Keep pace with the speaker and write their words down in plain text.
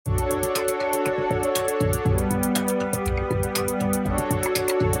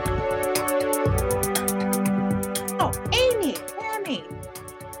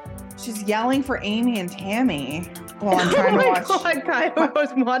yelling for Amy and Tammy while I'm trying to watch. Oh my God, I was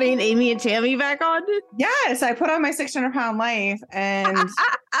wanting Amy and Tammy back on. Yes, I put on my 600-pound life, and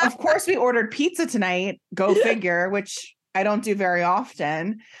of course we ordered pizza tonight. Go figure, which I don't do very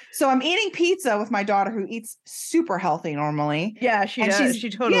often. So I'm eating pizza with my daughter, who eats super healthy normally. Yeah, she does. She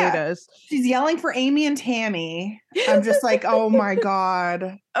totally does. She's yelling for Amy and Tammy. I'm just like, oh my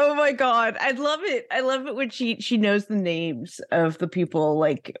God. Oh my God. I love it. I love it when she knows the names of the people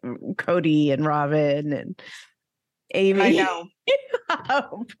like Cody and Robin and Amy. I know.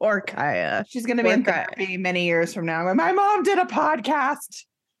 Oh, poor Kaya. She's going to be in therapy many years from now. My mom did a podcast.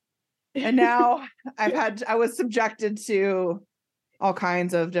 And now I was subjected to all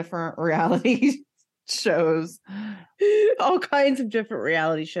kinds of different reality shows. All kinds of different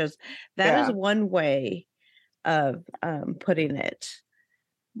reality shows. That is one way of putting it.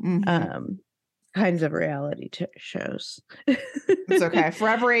 Mm-hmm. Kinds of reality shows. It's okay. For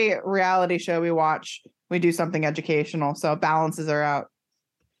every reality show we watch, we do something educational. So balances are out.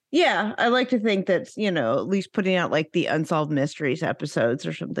 Yeah, I like to think that, at least putting out like the Unsolved Mysteries episodes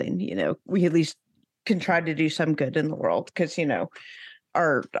or something, we at least can try to do some good in the world because,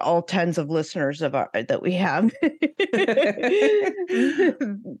 our all tens of listeners that we have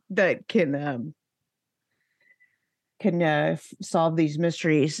that can solve these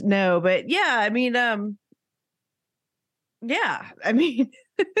mysteries. No, but yeah, I mean,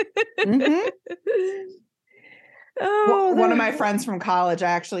 Mm-hmm. Oh, one of my friends from college,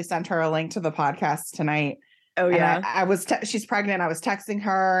 I actually sent her a link to the podcast tonight. Oh yeah. And she's pregnant. I was texting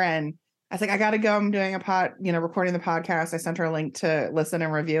her and I was like, I gotta go. I'm doing recording the podcast. I sent her a link to listen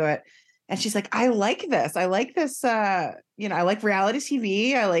and review it. And she's like, I like this. I like this. I like reality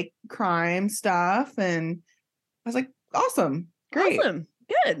TV. I like crime stuff. And I was like, awesome. Great. Awesome.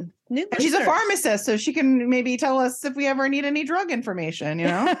 Good. And she's a pharmacist, so she can maybe tell us if we ever need any drug information,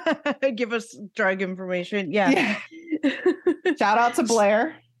 Give us drug information. Yeah. Shout out to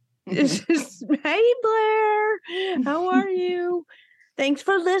Blair. Hey, Blair. How are you? Thanks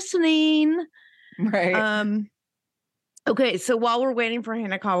for listening. Right. Okay, so while we're waiting for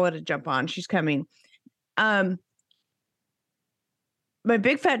Hanakawa to jump on, she's coming. My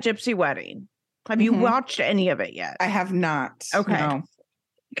Big Fat Gypsy Wedding. Have you watched any of it yet? I have not. Okay. No.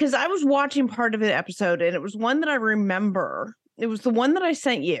 Because I was watching part of an episode and it was one that I remember. It was the one that I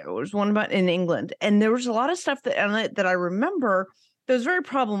sent you. It was one about in England. And there was a lot of stuff that I remember that was very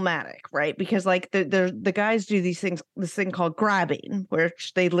problematic, right? Because like the guys do this thing called grabbing, where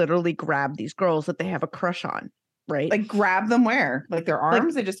they literally grab these girls that they have a crush on, right? Like grab them where? Like their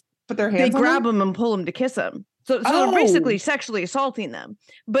arms? They just put their hands on them? They grab them and pull them to kiss them. So they're basically sexually assaulting them,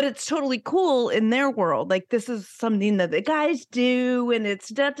 but it's totally cool in their world. Like this is something that the guys do, and it's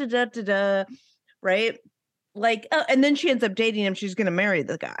da, right? Like, and then she ends up dating him. She's going to marry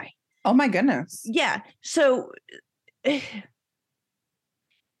the guy. Oh my goodness. Yeah. So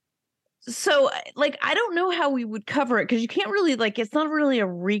like, I don't know how we would cover it because you can't really it's not really a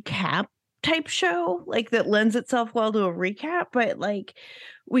recap type show like that lends itself well to a recap, but like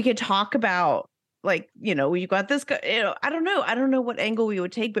we could talk about we've got this guy, I don't know what angle we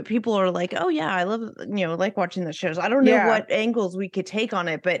would take, but people are like, oh yeah, I love, like watching the shows. I don't know what angles we could take on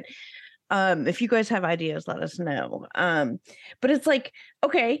it, but if you guys have ideas, let us know. But it's like,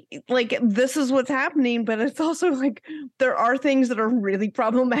 okay, like this is what's happening, but it's also like there are things that are really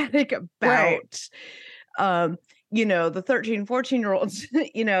problematic about the 13, 14-year-olds,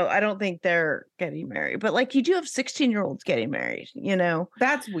 I don't think they're getting married, but like you do have 16-year-olds getting married,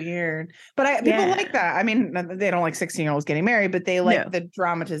 That's weird. But people like that. I mean, they don't like 16-year-olds getting married, but they like the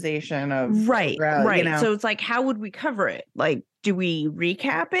dramatization of right. So it's like, how would we cover it? Like, do we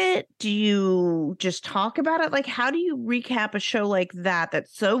recap it? Do you just talk about it? Like, how do you recap a show like that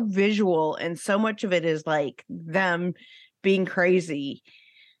that's so visual and so much of it is like them being crazy?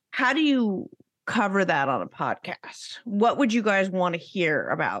 How do you cover that on a podcast? What would you guys want to hear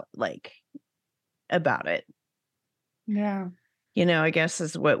about it? Yeah. I guess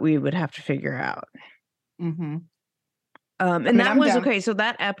is what we would have to figure out. Mm-hmm. That was okay. So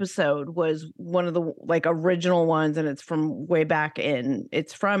that episode was one of the original ones, and it's from way back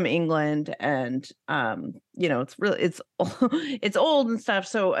it's from England, and it's really it's old and stuff.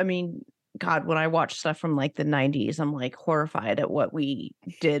 So I mean, God, when I watch stuff from the 90s, I'm horrified at what we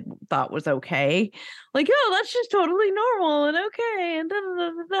thought was okay. Like, oh, that's just totally normal and okay, and da da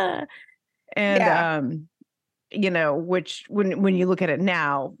da da. And which when you look at it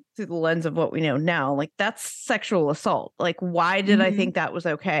now through the lens of what we know now, that's sexual assault. Like, why did I think that was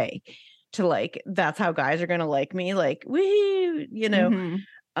okay? To that's how guys are gonna like me, woohoo,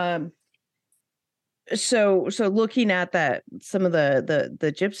 so looking at that, some of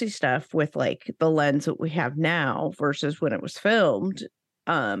the gypsy stuff with like the lens that we have now versus when it was filmed,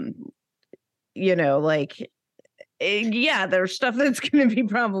 like yeah, there's stuff that's going to be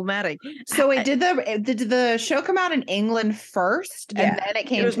problematic. So wait, did the show come out in England first, and then it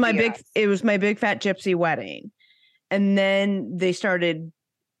came? It was my big fat gypsy wedding, and then they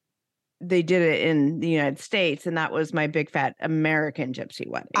did it in the United States, and that was my big fat American gypsy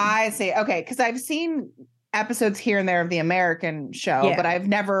wedding. I see. Okay, because I've seen episodes here and there of the American show, but I've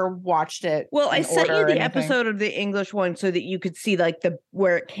never watched it. Well, I sent you the episode of the English one so that you could see like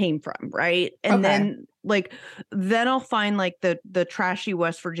where it came from, right? And then I'll find like the trashy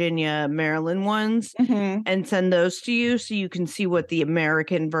West Virginia, Maryland ones and send those to you so you can see what the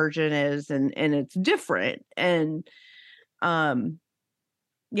American version is, and it's different. And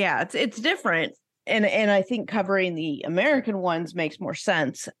it's different. And I think covering the American ones makes more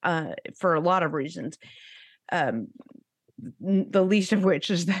sense for a lot of reasons. The least of which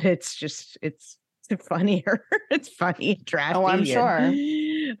is that it's funnier. It's funny, drafty. Oh, I'm sure.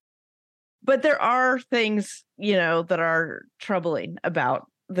 But there are things, that are troubling about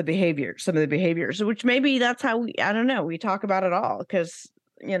some of the behaviors, which maybe that's how I don't know, we talk about it all because,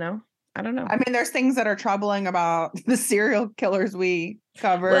 I don't know. I mean, there's things that are troubling about the serial killers we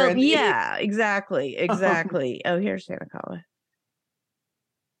cover. Well, yeah, exactly. Oh, here's Santa Paula.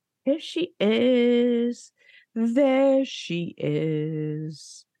 Here she is. There she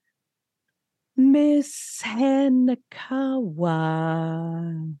is. Miss Hanakawa.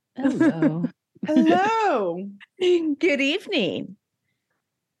 Hello. Hello. Good evening.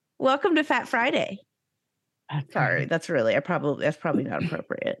 Welcome to Fat Friday. Sorry, that's probably not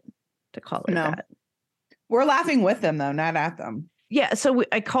appropriate to call it that. We're laughing with them though, not at them. Yeah, so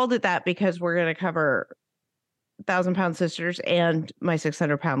I called it that because we're going to cover 1,000-Pound Sisters and My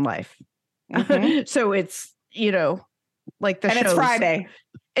 600-Pound Life. So it's, like the shows. And it's Friday.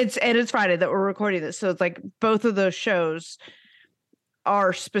 It's Friday that we're recording this. So it's like both of those shows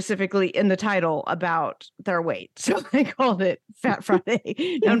are specifically in the title about their weight. So I called it Fat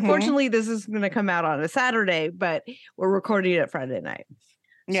Friday. Now, unfortunately, this is going to come out on a Saturday, but we're recording it Friday night.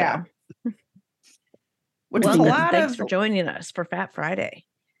 Yeah. So. Which is a lot. Thanks for joining us for Fat Friday.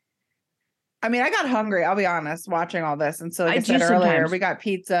 I mean, I got hungry, I'll be honest, watching all this. And so like I said earlier, we got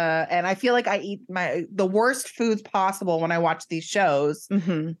pizza, and I feel like I eat the worst foods possible when I watch these shows.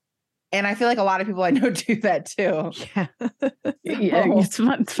 And I feel like a lot of people I know do that too. Yeah.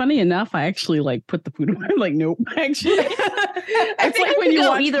 It's funny enough. I actually like put the food away. I'm like, nope. Actually, I think like when you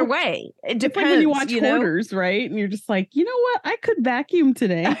watch either way. It depends. Like when you watch Hoarders, right? And you're just like, you know what? I could vacuum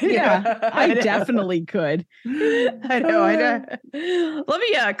today. Yeah, I definitely could. I know. Let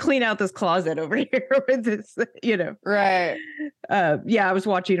me clean out this closet over here with this. Right. I was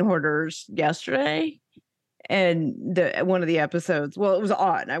watching Hoarders yesterday. And one of the episodes, well, it was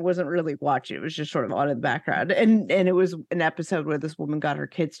on. I wasn't really watching. It was just sort of on in the background. And it was an episode where this woman got her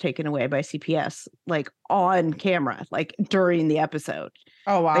kids taken away by CPS, like on camera, like during the episode.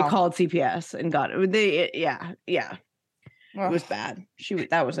 Oh, wow. They called CPS and got it. Yeah. Ugh. It was bad.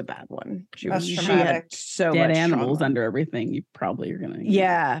 That was a bad one. She had so dead much animals trauma. Under everything. You probably are going to.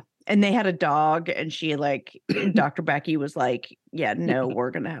 Yeah. And they had a dog, and she Dr. Becky was like, yeah, no,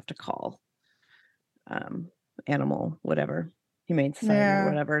 we're going to have to call animal, whatever, Humane Society or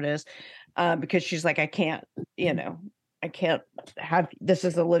whatever it is, because she's like, I can't have, this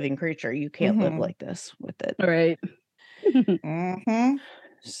is a living creature. You can't live like this with it. All right.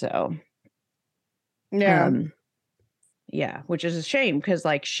 So, which is a shame because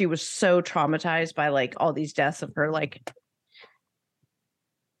like she was so traumatized by like all these deaths of her, like.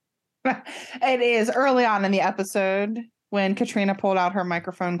 It is early on in the episode when Katrina pulled out her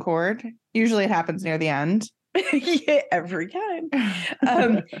microphone cord. Usually it happens near the end. Yeah, every time.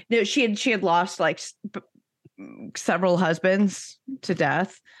 No, she had lost like several husbands to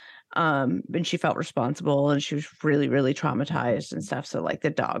death. And she felt responsible, and she was really, really traumatized and stuff. So like the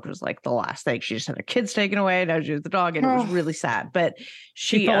dog was like the last thing. She just had her kids taken away. Now she was the dog, and it was really sad. But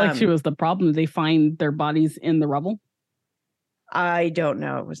she felt like she was the problem. They find their bodies in the rubble. I don't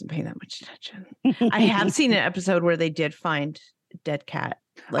know. I wasn't paying that much attention. I have seen an episode where they did find a dead cat.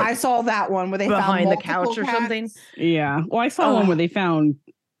 Like, I saw that one where they behind found the couch or something. Yeah. Well, I saw one where they found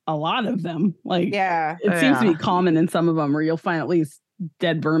a lot of them. Like, it seems to be common in some of them where you'll find at least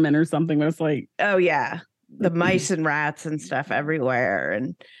dead vermin or something. But it's like, oh yeah, the mice and rats and stuff everywhere.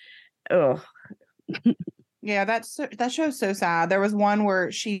 And yeah, that show's so sad. There was one where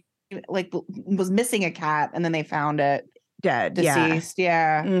she like was missing a cat, and then they found it dead, deceased.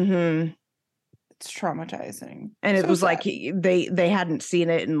 Yeah. It's traumatizing. And it was sad. Like they hadn't seen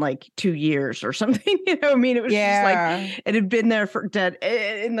it in like 2 years or something. You know what I mean? It was just like it had been there for dead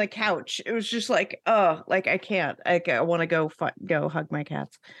in the couch. It was just like, oh, like I can't. I want to go hug my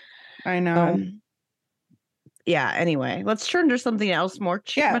cats. I know. Yeah. Anyway, let's turn to something else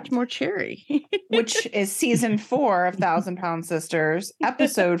much more cheery, which is season 4 of 1,000 Pound Sisters,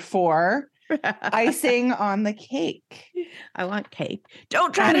 episode 4. Icing on the cake. I want cake.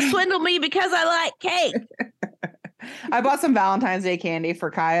 Don't try to swindle me because I like cake. I bought some Valentine's Day candy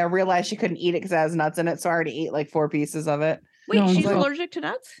for Kaya. I realized she couldn't eat it because it has nuts in it, so I already ate like 4 pieces of it. Wait, she's allergic to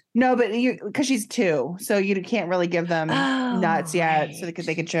nuts? No, but because she's 2, so you can't really give them nuts yet, so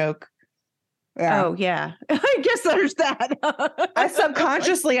they could choke. Yeah. Oh yeah, I guess there's that. I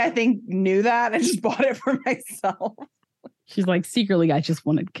subconsciously, I think, knew that and just bought it for myself. She's like, secretly, I just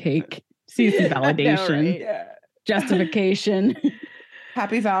wanted cake. See some validation, right? Justification.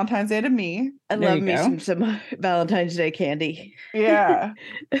 Happy Valentine's Day to me. I love me some Valentine's Day candy. Yeah.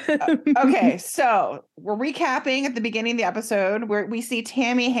 Okay, so we're recapping at the beginning of the episode where we see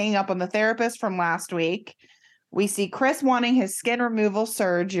Tammy hanging up on the therapist from last week. We see Chris wanting his skin removal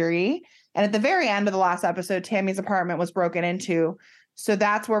surgery. And at the very end of the last episode, Tammy's apartment was broken into. So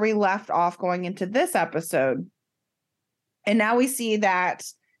that's where we left off going into this episode. And now we see that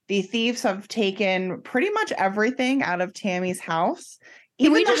the thieves have taken pretty much everything out of Tammy's house.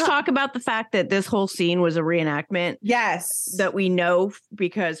 Can we just talk about the fact that this whole scene was a reenactment? Yes. That we know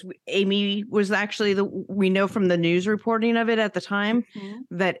because Amy was actually we know from the news reporting of it at the time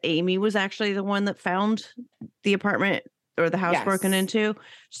that Amy was actually the one that found the apartment or the house broken into.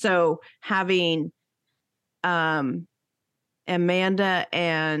 So having Amanda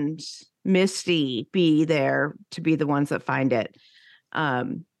and Misty be there to be the ones that find it.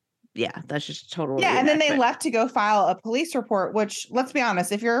 That's just total. Yeah, and then they left to go file a police report, which, let's be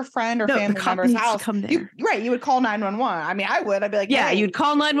honest, if you're a friend or family member's house, you would call 911. I mean, I would. I'd be like, yeah, you'd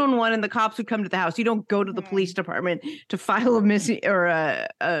call 911 and the cops would come to the house. You don't go to the police department to file a missing or a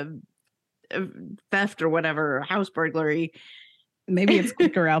theft or whatever, house burglary. Maybe it's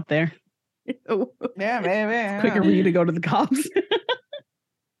quicker out there. Yeah, maybe. It's quicker for you to go to the cops.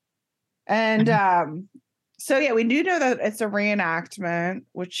 And so, yeah, we do know that it's a reenactment,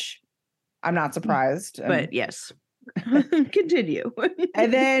 which I'm not surprised. But yes, continue.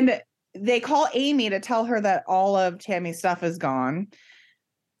 And then they call Amy to tell her that all of Tammy's stuff is gone.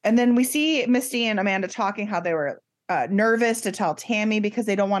 And then we see Misty and Amanda talking how they were nervous to tell Tammy because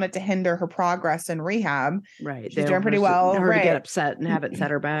they don't want it to hinder her progress in rehab. Right. She's doing pretty well. Her to get upset and have it set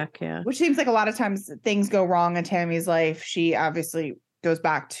her back. Yeah. Which seems like a lot of times things go wrong in Tammy's life. She obviously goes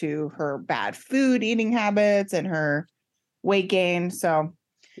back to her bad food eating habits and her weight gain. So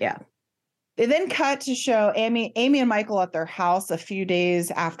yeah. They then cut to show Amy and Michael at their house a few days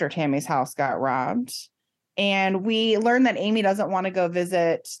after Tammy's house got robbed. And we learned that Amy doesn't want to go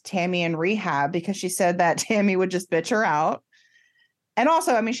visit Tammy in rehab because she said that Tammy would just bitch her out. And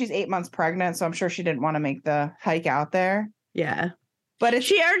also, I mean, she's 8 months pregnant, so I'm sure she didn't want to make the hike out there. Yeah. But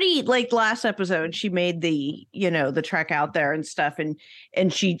she already, like last episode, she made the, the trek out there and stuff.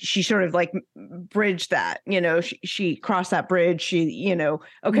 And she sort of like bridged that, she crossed that bridge. She,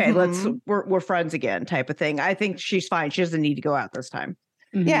 okay, we're friends again type of thing. I think she's fine. She doesn't need to go out this time.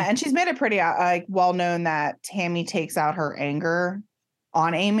 Mm-hmm. Yeah. And she's made it pretty well known that Tammy takes out her anger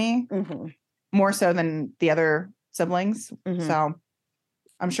on Amy more so than the other siblings. Mm-hmm. So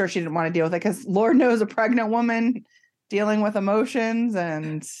I'm sure she didn't want to deal with it because Lord knows a pregnant woman dealing with emotions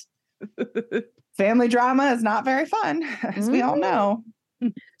and family drama is not very fun, as we all know.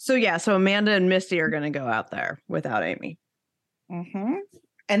 So Amanda and Misty are going to go out there without Amy. Mm-hmm.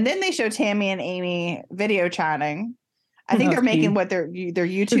 And then they show Tammy and Amy video chatting. I think they're making their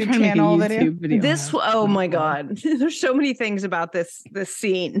YouTube channel video. This, oh my God, there's so many things about this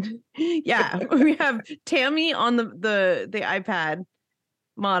scene. Yeah, we have Tammy on the iPad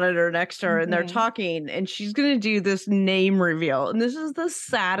monitor next to her and they're talking and she's going to do this name reveal. And this is the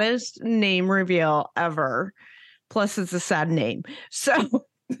saddest name reveal ever. Plus it's a sad name. So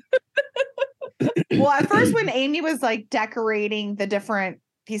well, at first when Amy was like decorating the different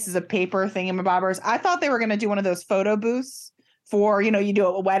pieces of paper thingamabobbers, I thought they were going to do one of those photo booths for, you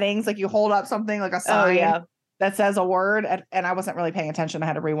do it at weddings, like you hold up something like a sign that says a word. And I wasn't really paying attention. I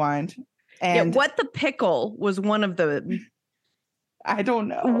had to rewind. And what the pickle was one of the I don't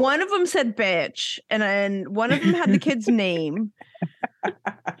know. One of them said bitch, and then one of them had the kid's name.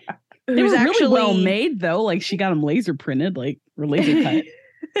 It was actually really well made, though. Like she got them laser printed, like or laser cut.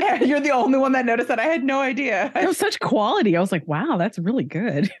 Yeah, you're the only one that noticed that. I had no idea. It was such quality. I was like, wow, that's really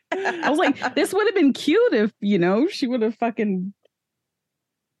good. I was like, this would have been cute if, she would have fucking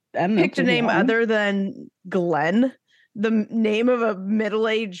picked a name other than Glenn, the name of a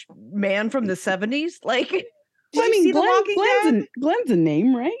middle-aged man from the 70s. Like, did you see The Walking Dead? Glenn's a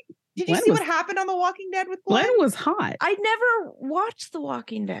name, right? Did you see what happened on The Walking Dead with Glenn? Glenn was hot. I never watched The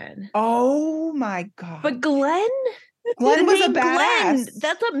Walking Dead. Oh my God. But Glenn was a badass. Glenn,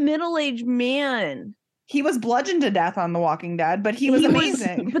 that's a middle-aged man. He was bludgeoned to death on The Walking Dead, but he was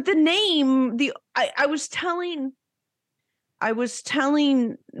amazing. But the name, I was telling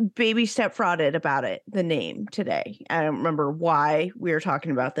Baby Stepfrauded about it, the name today. I don't remember why we were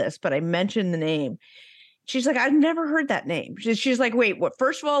talking about this, but I mentioned the name. She's like, I've never heard that name. She's like, wait, what?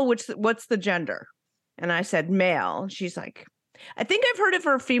 First of all, what's the gender? And I said male. She's like, I think I've heard it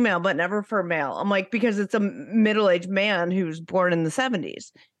for a female, but never for a male. I'm like, because it's a middle-aged man who's born in the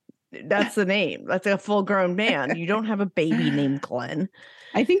 70s. That's the name. That's a full-grown man. You don't have a baby named Glenn.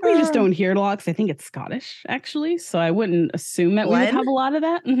 I think we just don't hear it a lot because I think it's Scottish, actually. So I wouldn't assume that Glenn? We would have a lot of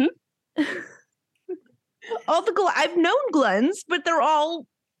that. Mm-hmm. I've known Glens, but they're all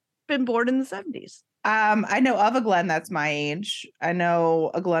been born in the 70s. I know of a Glenn that's my age. I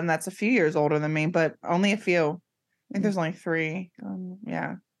know a Glenn that's a few years older than me, but only a few. I think there's only 3.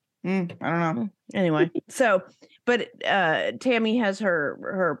 Yeah. I don't know. Anyway, so, but Tammy has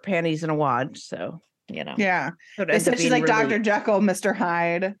her panties in a wad, so, you know. Yeah. They said she's like really... Dr. Jekyll, Mr.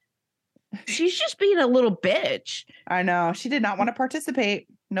 Hyde. She's just being a little bitch. I know. She did not want to participate.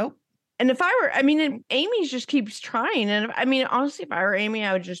 Nope. And if Amy just keeps trying. And honestly, if I were Amy,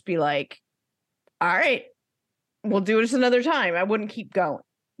 I would just be like, all right, we'll do this another time. I wouldn't keep going.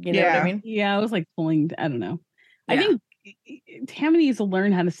 You know what I mean? Yeah, I was like pulling, I don't know. Yeah. I think Tammy needs to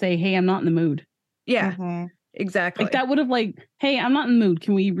learn how to say, hey, I'm not in the mood. Yeah, exactly. Like that would have like, hey, I'm not in the mood.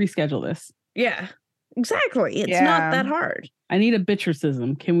 Can we reschedule this? Yeah, exactly. It's not that hard. I need a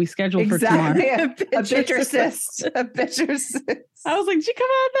bitchercism. Can we schedule for tomorrow? A bitchercist. A bitchercist. I was like, did you come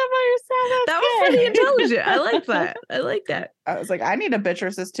out that by yourself? That was pretty intelligent. I like that. I like that. I was like, I need a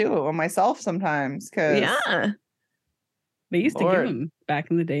bitcherist too on myself sometimes. Cause they used to give them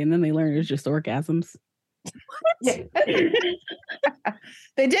back in the day, and then they learned it was just orgasms. What?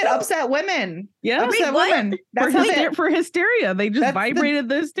 They did upset women. Yeah, upset women. That's for hysteria. They just vibrated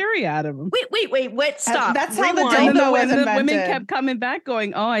the hysteria out of them. Wait, stop. That's how the dildo was invented. Women kept coming back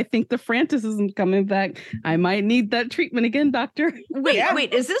going, oh, I think the Francis isn't coming back. I might need that treatment again, doctor.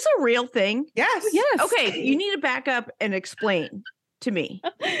 Wait, is this a real thing? Yes. Okay, you need to back up and explain to me.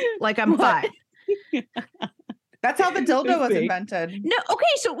 Like I'm 5. That's how the dildo was invented. No, okay,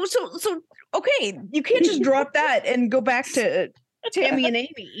 so okay, you can't just drop that and go back to Tammy and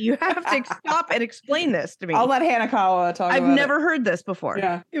Amy. You have to stop and explain this to me. I'll let Hanakawa talk. I've never heard this before.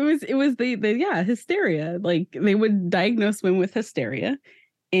 Yeah, it was the hysteria. Like they would diagnose women with hysteria,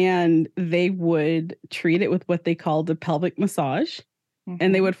 and they would treat it with what they called a pelvic massage,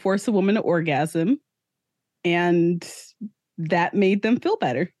 and they would force a woman to orgasm, and that made them feel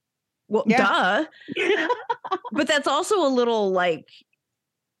better. Well, duh. But that's also a little like.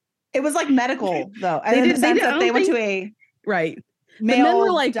 It was like medical though. They went to a right. Male but men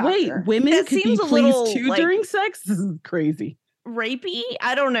were like, doctor. wait, women that could be pleased too during sex? This is crazy. Rapey?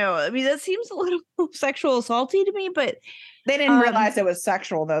 I don't know. I mean, that seems a little sexual assaulty to me, but they didn't realize it was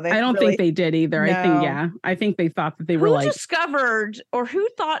sexual though. I don't think they did either. No. I think they thought that they were like discovered or who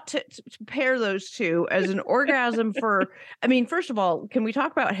thought to pair those two as an orgasm for, I mean, first of all, can we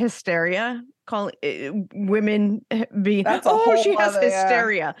talk about hysteria? Calling women being, she has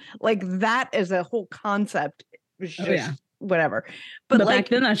hysteria. Yeah. Like that is a whole concept. Just whatever. But like, back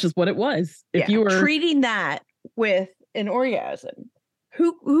then that's just what it was. If you were treating that with an orgasm,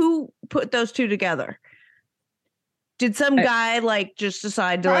 who put those two together? Did some guy like just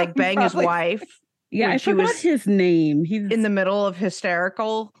decide to like bang his wife? Yeah, I forgot his name. He's in the middle of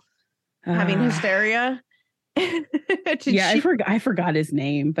hysterical, having hysteria. I forgot his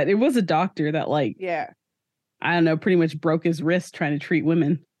name, but it was a doctor that like, I don't know, pretty much broke his wrist trying to treat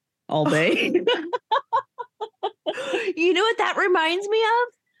women all day. You know what that reminds me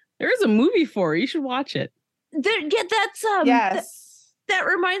of? There's a movie for it. You should watch it. That's yes. That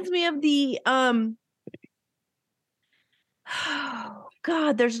reminds me of the oh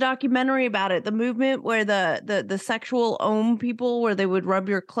God, there's a documentary about it. The movement where the sexual ohm people where they would rub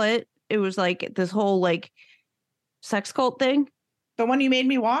your clit. It was like this whole like sex cult thing. The one you made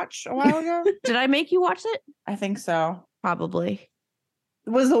me watch a while ago? Did I make you watch it? I think so. Probably.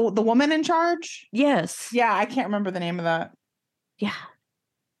 Was the woman in charge? Yes. Yeah, I can't remember the name of that. Yeah.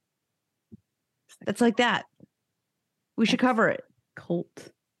 It's like that. We should cover it. Cult.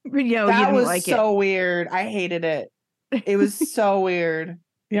 That was so weird. I hated it. It was so weird.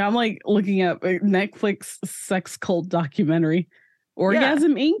 Yeah, I'm like looking at Netflix sex cult documentary.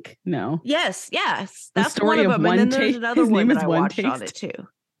 Orgasm Inc. No. Yes. The That's story one of of them. one And then there's taste. another His one name that is I One watched on it Taste. too.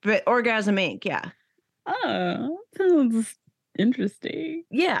 But Orgasm Inc. Yeah. Oh, sounds interesting.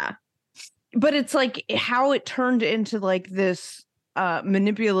 Yeah. But it's like how it turned into like this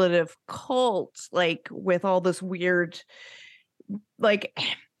manipulative cult, like with all this weird, like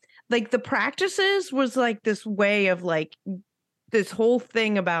the practices was like this way of like this whole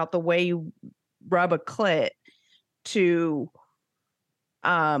thing about the way you rub a clit to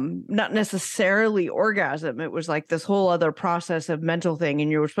not necessarily orgasm. It was like this whole other process of mental thing,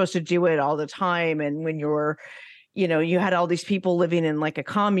 and you were supposed to do it all the time. And when you were, you had all these people living in like a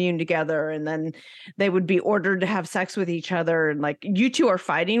commune together, and then they would be ordered to have sex with each other, and like you two are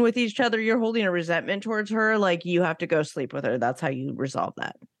fighting with each other, you're holding a resentment towards her, like you have to go sleep with her. That's how you resolve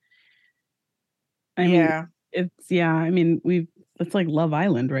that. I mean, it's like Love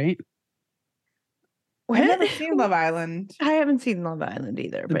Island, right? I've never seen Love Island. I haven't seen Love Island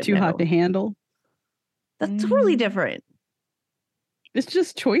either. The but Too Hot to Handle. That's totally different. It's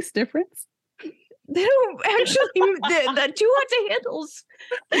just choice difference. They don't actually. The Too Hot to Handle's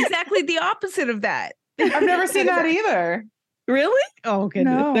exactly the opposite of that. I've never seen that either. Really? Oh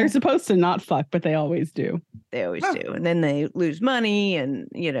goodness. No. They're supposed to not fuck, but they always do. They always do. And then they lose money, and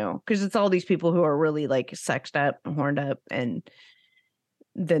because it's all these people who are really like sexed up and horned up, and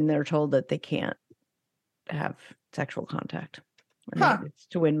then they're told that they can't have sexual contact. It's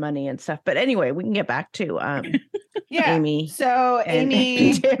to win money and stuff. But anyway, we can get back to Amy. So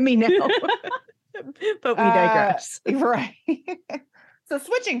Amy Tammy now. But we digress. Right. So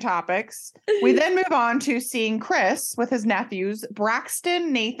switching topics, we then move on to seeing Chris with his nephews,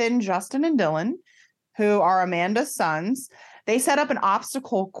 Braxton, Nathan, Justin, and Dylan, who are Amanda's sons. They set up an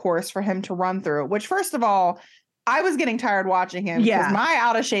obstacle course for him to run through, which, first of all, I was getting tired watching him because my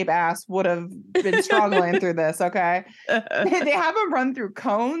out of shape ass would have been struggling through this. Okay. They have him run through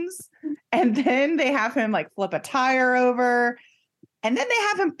cones, and then they have him like flip a tire over. And then they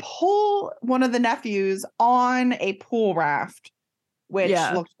have him pull one of the nephews on a pool raft, which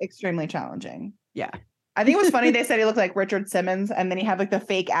looked extremely challenging. Yeah. I think it was funny. They said he looked like Richard Simmons, and then he had like the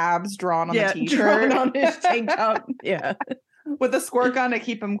fake abs drawn on the t-shirt. Drawn on his tank top. Yeah. With the squirt gun to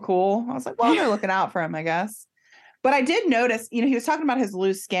keep him cool. I was like, well, they're looking out for him, I guess. But I did notice, he was talking about his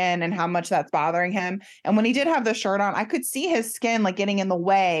loose skin and how much that's bothering him. And when he did have the shirt on, I could see his skin like getting in the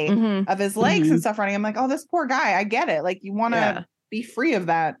way of his legs and stuff running. I'm like, oh, this poor guy. I get it. Like you want to be free of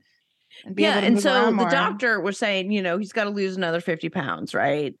that. And be able to move around more. Doctor was saying, he's got to lose another 50 pounds,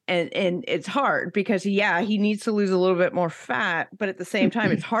 right? And it's hard because he needs to lose a little bit more fat, but at the same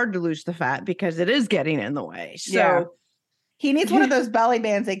time, it's hard to lose the fat because it is getting in the way. So he needs one of those belly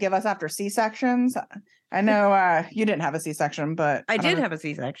bands they give us after C-sections. I know you didn't have a C-section, but I did have a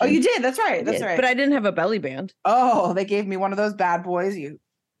C-section. Oh, you did? That's right. That's right. But I didn't have a belly band. Oh, they gave me one of those bad boys. You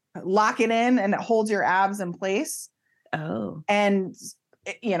lock it in and it holds your abs in place. Oh. And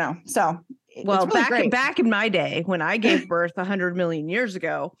so well, really back in my day when I gave birth 100 million years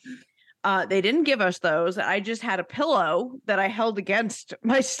ago, they didn't give us those. I just had a pillow that I held against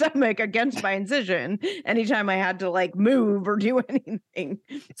my stomach, against my incision, anytime I had to like move or do anything.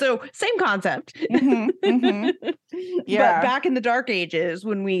 So same concept. Yeah. But back in the dark ages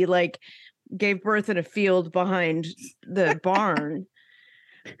when we like gave birth in a field behind the barn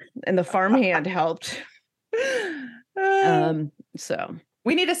and the farmhand helped. So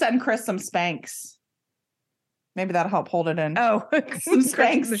we need to send Chris some Spanx. Maybe that'll help hold it in. Oh, some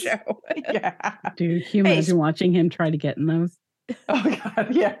Spanx. The show. Yeah. Dude, can you imagine watching him try to get in those? Oh God,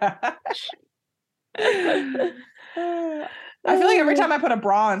 yeah. I feel like every time I put a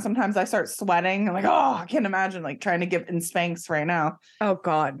bra on, sometimes I start sweating. I'm like, oh, I can't imagine like trying to get in Spanx right now. Oh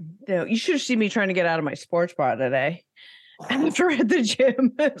God. No, you should have seen me trying to get out of my sports bra today. After at the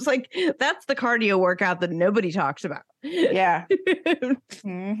gym, it's like that's the cardio workout that nobody talks about. Yeah. They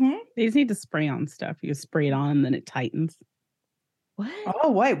just need to spray on stuff. You spray it on, and then it tightens. What?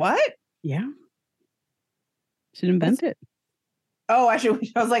 Oh wait, what? Yeah. Should invent it. Oh, I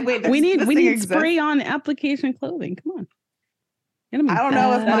was like, wait. We need spray on application clothing. Come on. I don't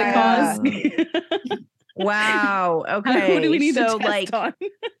know if my Wow. Okay. What do we need so to test on?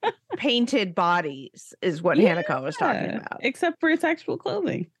 Painted bodies is what Hanako was talking about. Except for its actual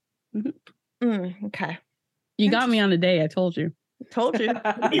clothing. Okay. You got me on a day. I told you. Told you.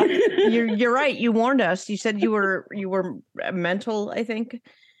 You're right. You warned us. You said you were mental, I think.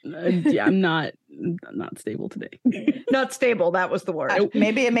 Yeah, I'm not stable today. Not stable. That was the word.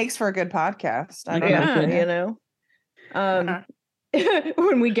 Maybe it makes for a good podcast. I don't know.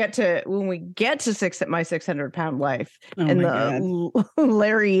 when we get to my 600-pound life Oh and my the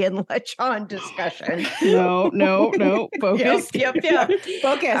Larry and Lechon discussion. No. Focus. Yep.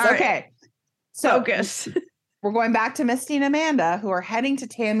 Focus. All right. Okay. So Focus. we're going back to Misty and Amanda, who are heading to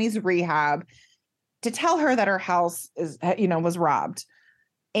Tammy's rehab to tell her that her house was robbed.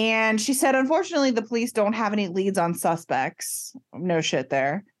 And she said, unfortunately, the police don't have any leads on suspects. No shit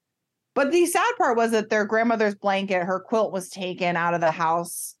there. But the sad part was that their grandmother's blanket, her quilt, was taken out of the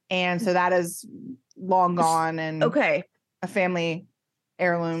house. And so that is long gone and Okay. a family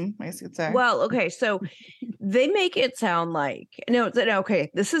heirloom, I guess you could say. Well, okay. So they make it sound like, okay,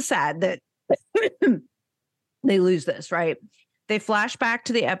 this is sad that they lose this, right? They flash back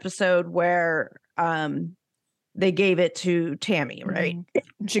to the episode where they gave it to Tammy, right?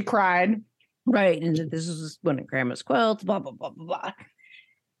 Mm-hmm. She cried. Right. And this is one of grandma's quilts, blah, blah, blah, blah, blah.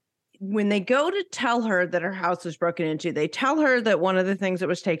 When they go to tell her that her house was broken into, they tell her that one of the things that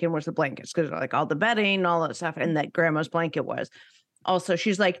was taken was the blankets, because like all the bedding, all that stuff, and that grandma's blanket was. Also,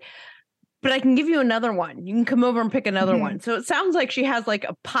 she's like, but I can give you another one. You can come over and pick another one. So it sounds like she has like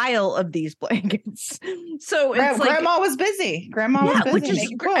a pile of these blankets. So it's like Grandma was busy. Grandma was busy.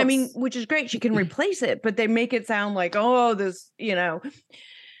 Which is great. She can replace it, but they make it sound like, oh, this,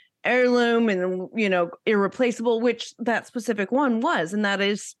 heirloom and irreplaceable, which that specific one was, and that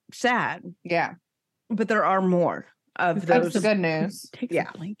is sad. Yeah, but there are more of those. That's the good news. Takes a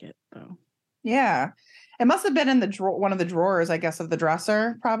blanket though. Yeah, it must have been in the one of the drawers, I guess, of the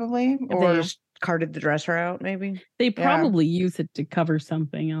dresser, probably. Or they just carted the dresser out, maybe. They probably use it to cover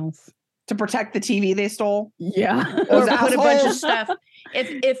something else, to protect the TV they stole. Yeah, or put a bunch of stuff.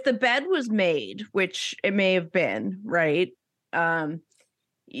 If the bed was made, which it may have been, right?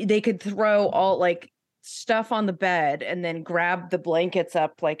 They could throw all like stuff on the bed and then grab the blankets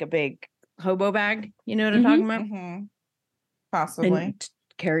up like a big hobo bag. You know what I'm talking about? Mm-hmm. Possibly. And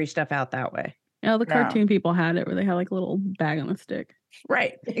carry stuff out that way. Yeah, the cartoon people had it where they had like a little bag on a stick.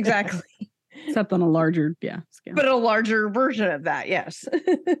 Right. Exactly. Except on a larger, scale. But a larger version of that, yes.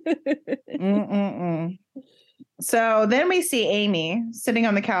 So then we see Amy sitting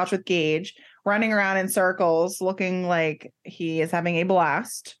on the couch with Gage, running around in circles, looking like he is having a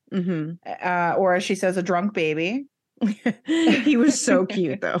blast. Or as she says, a drunk baby. He was so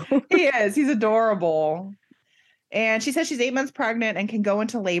cute, though. He is. He's adorable. And she says she's 8 months pregnant and can go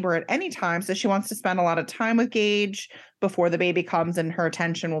into labor at any time. So she wants to spend a lot of time with Gage before the baby comes, and her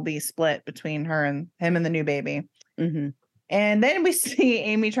attention will be split between her and him and the new baby. And then we see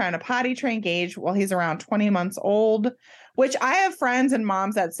Amy trying to potty train Gage while he's around 20 months old, which I have friends and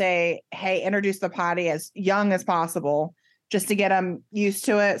moms that say, hey, introduce the potty as young as possible just to get him used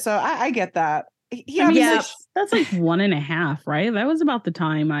to it. So I get that. That's like 1.5, right? That was about the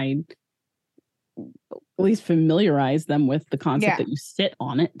time I at least familiarize them with the concept that you sit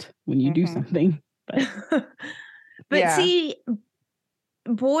on it when you do something. But see,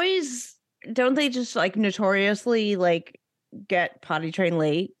 boys, don't they just like notoriously like get potty trained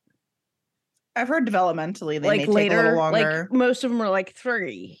late? I've heard developmentally they like may later, take a little longer. like most of them are like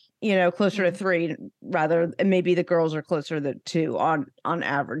 3, closer to 3 rather, and maybe the girls are closer to 2 on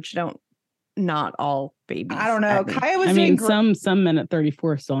average. Not all babies. I don't know. Kaya was some men at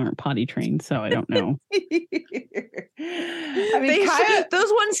 34 still aren't potty trained, so I don't know.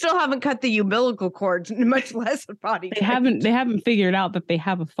 Those ones still haven't cut the umbilical cords, much less a potty. They haven't figured out that they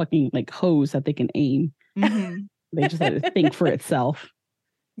have a fucking like hose that they can aim. They just had to think for itself.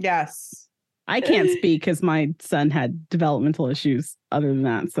 Yes. I can't speak because my son had developmental issues other than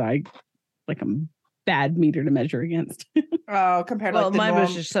that, so I'm bad meter to measure against. Compared to mine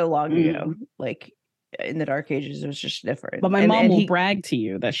was just so long ago. Like in the dark ages, it was just different. But my mom will brag to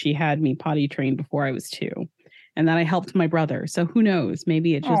you that she had me potty trained before I was 2, and that I helped my brother. So who knows?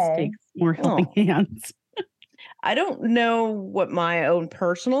 Maybe it just takes more helping hands. I don't know what my own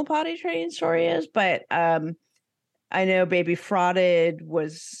personal potty training story is, but I know baby Frauded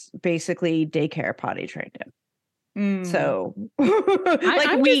was basically daycare potty trained him. So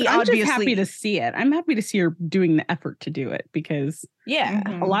I'm just happy to see it. I'm happy to see her doing the effort to do it, because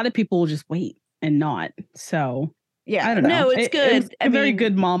a lot of people will just wait and not. So I don't know. No, it's good. It was a very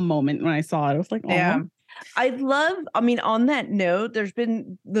good mom moment when I saw it. I was like, oh. On that note, there's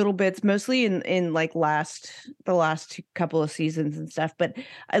been little bits, mostly in the last couple of seasons and stuff, but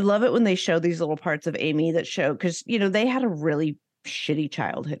I love it when they show these little parts of Amy that show, because they had a really shitty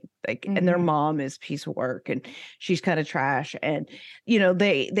childhood, and their mom is a piece of work and she's kind of trash, and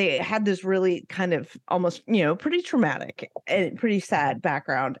they had this really kind of almost pretty traumatic and pretty sad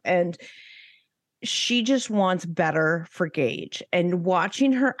background, and she just wants better for Gage, and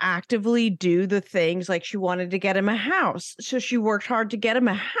watching her actively do the things, like she wanted to get him a house. So she worked hard to get him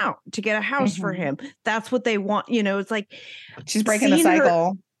a house for him. That's what they want. It's like she's breaking the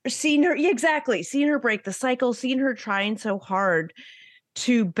cycle. Seeing her, yeah, exactly. Seeing her break the cycle, seeing her trying so hard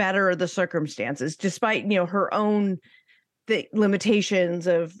to better the circumstances, despite, her own the limitations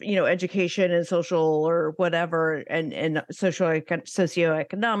of, education and social or whatever, and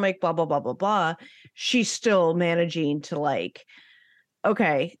socioeconomic, blah, blah, blah, blah, blah. She's still managing to like,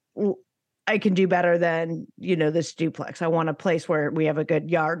 okay, I can do better than, this duplex. I want a place where we have a good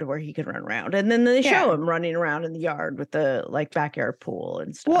yard where he can run around. And then they show him running around in the yard with the like backyard pool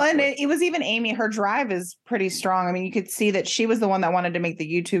and stuff. Well, and it was even Amy, her drive is pretty strong. I mean, you could see that she was the one that wanted to make the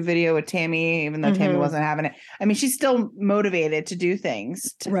YouTube video with Tammy, even though Tammy wasn't having it. I mean, she's still motivated to do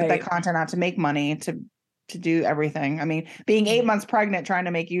things, to put that content out, to make money, to do everything. I mean, being 8 months pregnant, trying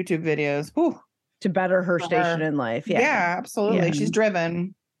to make YouTube videos, to better her station in life. Yeah. Yeah, absolutely. Yeah. She's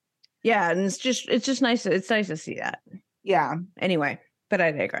driven. Yeah, and it's just nice. It's nice to see that. Yeah. Anyway, but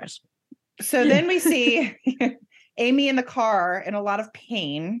I digress. So then we see Amy in the car in a lot of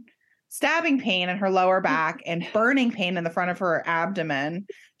pain, stabbing pain in her lower back and burning pain in the front of her abdomen.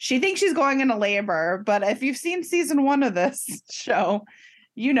 She thinks she's going into labor, but if you've seen season 1 of this show,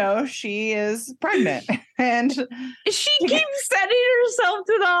 she is pregnant, and she keeps sending herself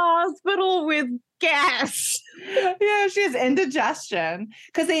to the hospital with gas. Yeah, she has indigestion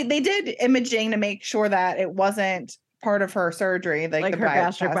because they did imaging to make sure that it wasn't part of her surgery, like the her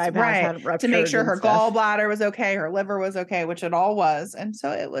gastric bypass, right? To make sure her gallbladder was okay, her liver was okay, which it all was, and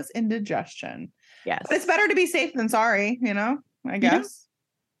so it was indigestion. Yes, but it's better to be safe than sorry, I guess.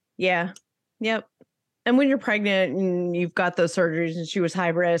 Yeah. Yep. And when you're pregnant and you've got those surgeries, and she was high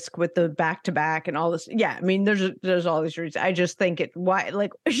risk with the back-to-back and all this. Yeah. I mean, there's all these reasons. I just think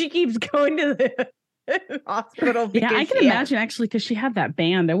she keeps going to the hospital. Yeah, I can imagine actually, because she had that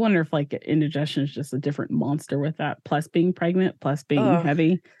band. I wonder if like indigestion is just a different monster with that, plus being pregnant, plus being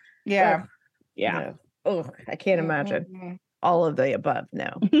heavy. Yeah. Yeah. Oh, I can't imagine all of the above.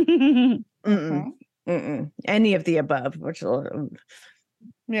 No. Any of the above, which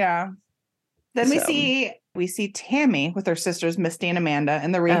yeah. Then we see Tammy with her sisters, Misty and Amanda,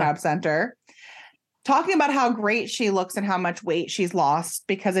 in the rehab center, talking about how great she looks and how much weight she's lost,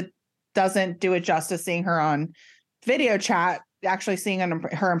 because it doesn't do it justice seeing her on video chat. Actually seeing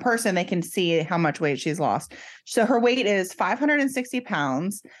her in person, they can see how much weight she's lost. So her weight is 560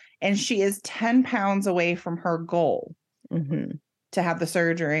 pounds, and she is 10 pounds away from her goal. To have the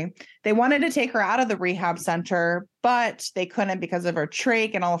surgery. They wanted to take her out of the rehab center, but they couldn't because of her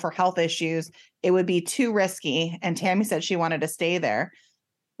trach and all of her health issues. It would be too risky. And Tammy said she wanted to stay there,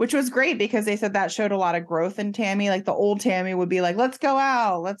 which was great because they said that showed a lot of growth in Tammy. Like the old Tammy would be like, let's go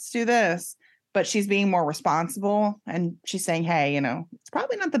out, let's do this. But she's being more responsible. And she's saying, hey, it's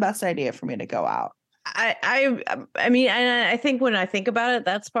probably not the best idea for me to go out. I mean, and I think when I think about it,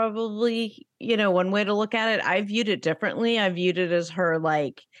 that's probably, one way to look at it. I viewed it differently. I viewed it as her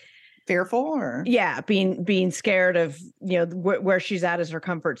like fearful, or being scared of, where she's at as her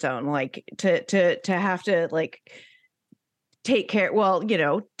comfort zone, like to have to like take care. Well,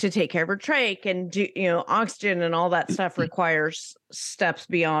 to take care of her trach and do, oxygen and all that stuff requires steps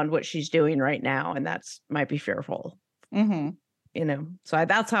beyond what she's doing right now, and that's might be fearful. So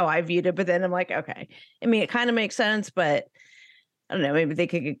that's how I viewed it. But then I'm like, okay, I mean, it kind of makes sense, but I don't know, maybe they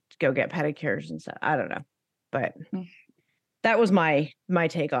could go get pedicures and stuff. I don't know, but that was my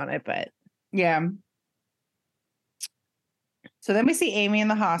take on it. But yeah. So then we see Amy in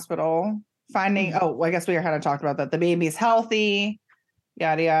the hospital finding, I guess we kind of talked about that. The baby's healthy,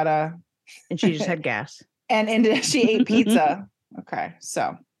 yada, yada. And she just had gas. and she ate pizza. Okay.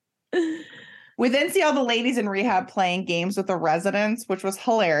 So we then see all the ladies in rehab playing games with the residents, which was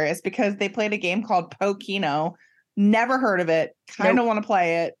hilarious because they played a game called Pokeno. Never heard of it. Kind of want to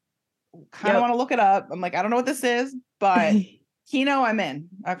play it. Kind of want to look it up. I'm like, I don't know what this is, but Keno, I'm in.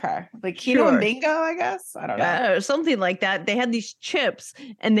 Okay. Like Keno and Bingo, I guess. I don't know. Something like that. They had these chips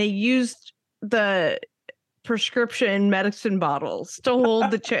and they used the prescription medicine bottles to hold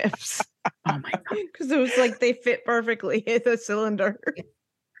the chips. Oh my God. Because it was like they fit perfectly in the cylinder.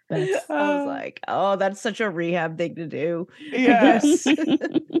 I was like, oh, that's such a rehab thing to do. Yes.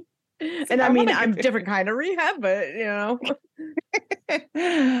 And I mean, I'm different kind of rehab, but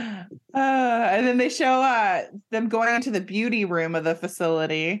and then they show them going into the beauty room of the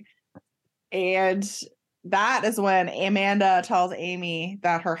facility. And that is when Amanda tells Amy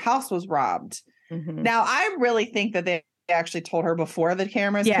that her house was robbed. Now, I really think that they actually told her before the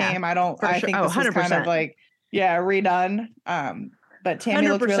cameras came. I think this is kind of like, redone. But Tammy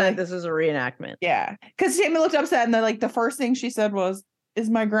looked 100% really, this is a reenactment. yeah, because Tammy looked upset, and then like the first thing she said was, "Is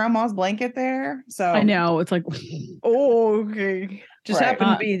my grandma's blanket there?" So I know. It's like Oh, okay. Just Right.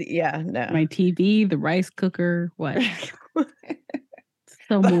 happened to be, yeah, no. my TV, the rice cooker, what?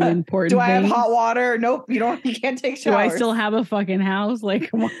 So more important. Do I have things. hot water? Nope. You don't. You can't take Do showers. I still have a fucking house? Like,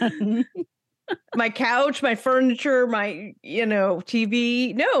 come on. My couch, my furniture, my,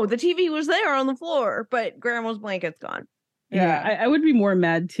 TV. No, the TV was there on the floor, but grandma's blanket's gone. Yeah. I would be more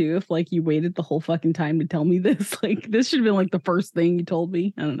mad too if like you waited the whole fucking time to tell me this. Like, this should have been like the first thing you told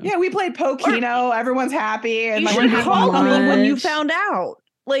me. I don't know. Yeah, we played Pokino. Everyone's happy, and You like should we're have having called me when you lunch. found out.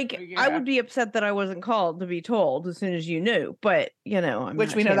 Like, I Yeah. would be upset that I wasn't called to be told as soon as you knew. But, I'm which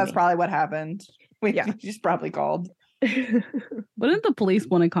not we know that's Tammy. probably what happened. Yeah. She's probably called. Wouldn't the police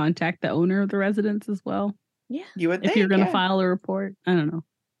want to contact the owner of the residence as well? Yeah. You would If think you're going to yeah. file a report? I don't know.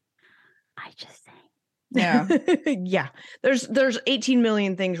 I just say. Yeah. Yeah. There's 18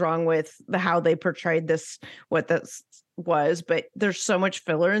 million things wrong with how they portrayed this, what this was, but there's so much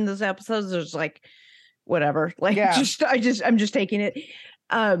filler in this episode. There's like whatever. Like Yeah. I'm just taking it.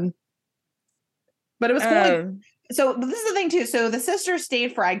 But it was cool. So this is the thing too. So the sisters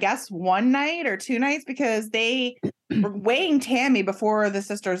stayed for, I guess, 1 night or 2 nights because they were weighing Tammy before the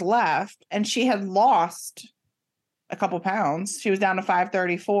sisters left, and she had lost a couple pounds. She was down to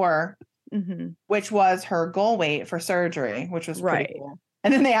 534, Mhm. which was her goal weight for surgery, which was pretty Right. cool.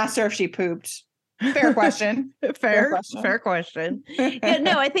 And then they asked her if she pooped. Fair question. Fair question. Yeah,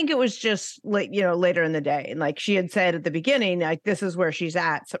 no, I think it was just like, later in the day. And like she had said at the beginning, like this is where she's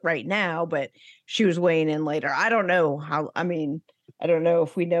at right now, but she was weighing in later. I don't know I don't know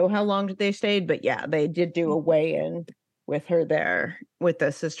if we know how long they stayed, but yeah, they did do a weigh-in with her there, with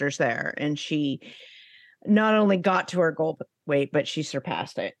the sisters there. And she not only got to her goal weight, but she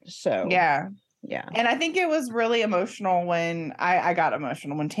surpassed it. So Yeah. yeah. And I think it was really emotional when I got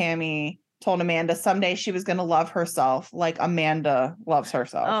emotional when Tammy told Amanda someday she was going to love herself like Amanda loves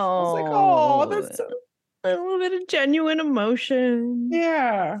herself. I was like, oh, that's so... a little bit of genuine emotion.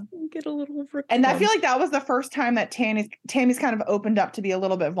 Yeah. Get a little And I feel like that was the first time that Tammy's kind of opened up to be a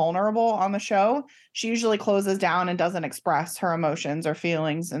little bit vulnerable on the show. She usually closes down and doesn't express her emotions or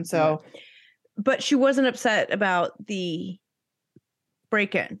feelings. And so, but she wasn't upset about the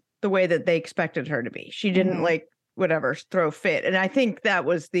break-in the way that they expected her to be. She didn't like whatever throw fit. And I think that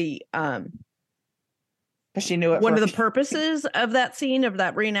was the because she knew it. One of the purposes of that scene, of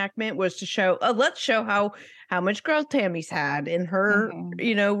that reenactment, was to show, let's show how much growth Tammy's had in her,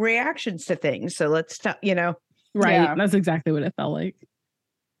 reactions to things. So let's, right. Yeah. That's exactly what it felt like.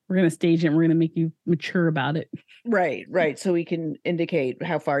 We're going to stage it. And we're going to make you mature about it. Right. So we can indicate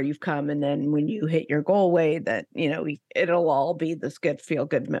how far you've come. And then when you hit your goal weight, that, it'll all be this good, feel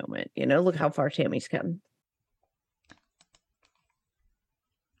good moment. Look how far Tammy's come.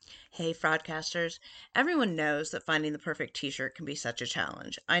 Hey, Fraudcasters. Everyone knows that finding the perfect t-shirt can be such a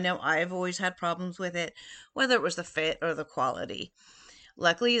challenge. I know I've always had problems with it, whether it was the fit or the quality.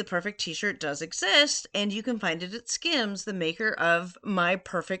 Luckily, the perfect t-shirt does exist, and you can find it at Skims, the maker of my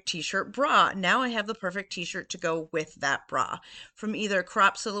perfect t-shirt bra. Now I have the perfect t-shirt to go with that bra. From either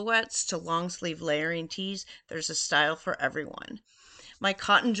crop silhouettes to long sleeve layering tees, there's a style for everyone. My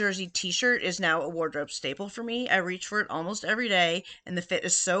cotton jersey t-shirt is now a wardrobe staple for me. I reach for it almost every day, and the fit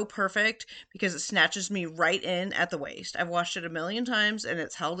is so perfect because it snatches me right in at the waist. I've washed it a million times, and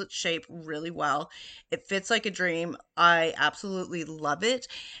it's held its shape really well. It fits like a dream. I absolutely love it.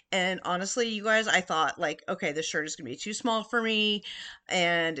 And honestly, you guys, I thought like, okay, this shirt is going to be too small for me,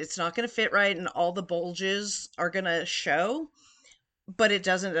 and it's not going to fit right, and all the bulges are going to show. But it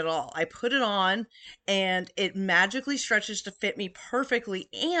doesn't at all. I put it on and it magically stretches to fit me perfectly,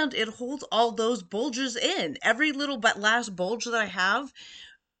 and it holds all those bulges in. Every little last bulge that I have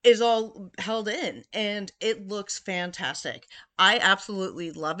is all held in, and it looks fantastic. I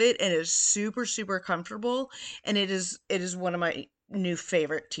absolutely love it, and it is super, super comfortable, and it is one of my new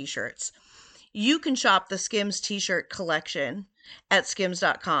favorite t-shirts. You can shop the Skims t-shirt collection at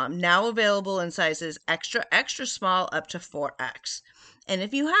skims.com, now available in sizes extra, extra small up to 4X. And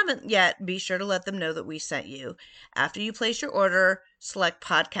if you haven't yet, be sure to let them know that we sent you. After you place your order, select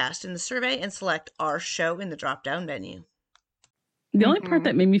podcast in the survey and select our show in the drop-down menu. The only part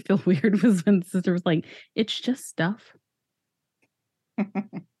that made me feel weird was when the sister was like, it's just stuff.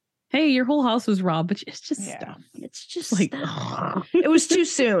 Hey, your whole house was robbed, but it's just stuff. It's just like, it was too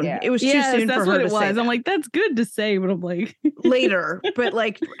soon. Yeah. It was too soon that's for her what to it say was. that. I'm like, that's good to say, but I'm like later, but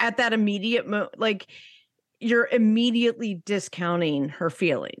like at that immediate like you're immediately discounting her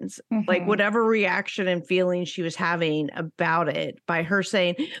feelings, like whatever reaction and feeling she was having about it by her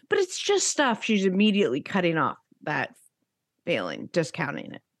saying, but it's just stuff. She's immediately cutting off that feeling,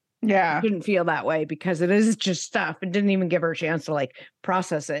 discounting it. Yeah. Didn't feel that way because it is just stuff. It didn't even give her a chance to like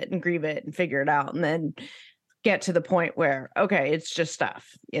process it and grieve it and figure it out and then get to the point where, okay, it's just stuff,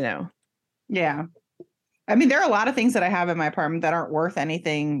 you know? Yeah. I mean, there are a lot of things that I have in my apartment that aren't worth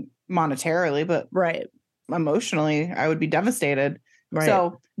anything monetarily, but Right. emotionally, I would be devastated. Right.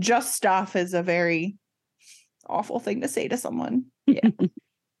 So just stuff is a very awful thing to say to someone. Yeah.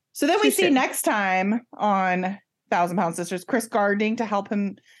 So then we She see said- next time on 1,000 Pound Sisters, Chris Garding to help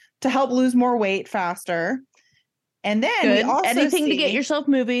lose more weight faster. And then we good. also Anything to see get yourself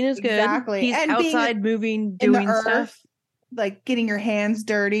moving is good. Exactly. He's And being outside moving, in the doing earth, stuff. like getting your hands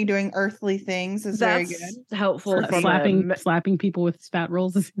dirty, doing earthly things is very That's good. helpful. From slapping people with spat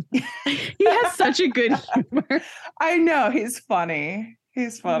rolls. He has such a good humor. I know, he's funny.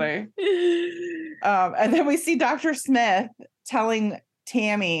 He's funny. And then we see Dr. Smith telling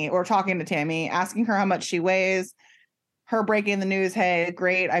Tammy, or talking to Tammy, asking her how much she weighs. Her breaking the news, hey,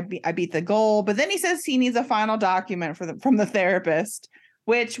 great, I beat the goal. But then he says he needs a final document from the therapist,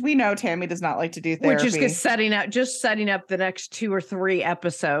 which we know Tammy does not like to do therapy. Which is setting up the next 2 or 3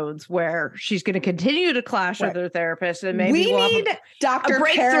 episodes where she's going to continue to clash with her therapist, and maybe we we'll need have Dr.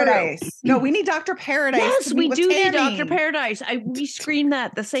 breakthrough. Paradise. No, we need Dr. Paradise. Yes, we do need Tammy. Dr. Paradise. We screamed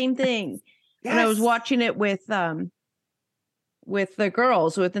that the same thing when I was Yes. watching it with the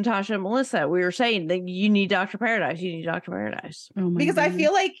girls, with Natasha and Melissa. We were saying that you need Dr. Paradise. You need Dr. Paradise. Oh my Because I goodness.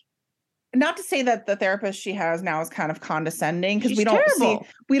 feel like, not to say that the therapist she has now is kind of condescending, because She's we don't terrible.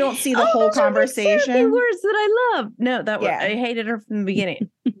 see the whole those are my therapy conversation. words that I love. No, Yeah. I hated her from the beginning.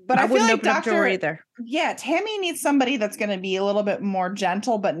 But I feel wouldn't like open up to her either. Tammy needs somebody that's going to be a little bit more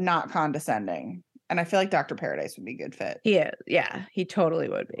gentle, but not condescending. And I feel like Dr. Paradise would be a good fit. Yeah, he totally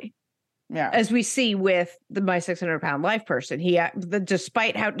would be. Yeah. As we see with my 600-pound life person,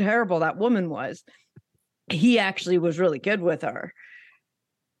 despite how terrible that woman was, he actually was really good with her.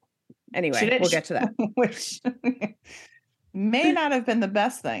 Anyway, we'll get to that. Which may not have been the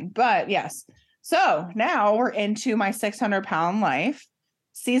best thing, but yes. So now we're into my 600-pound life,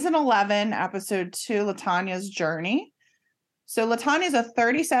 season 11, episode 2, Latanya's journey. So Latanya's a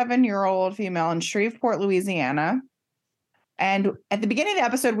 37-year-old female in Shreveport, Louisiana. And at the beginning of the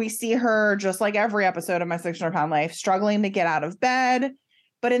episode, we see her, just like every episode of my 600-pound life, struggling to get out of bed.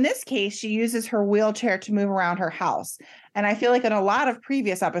 But in this case, she uses her wheelchair to move around her house. And I feel like in a lot of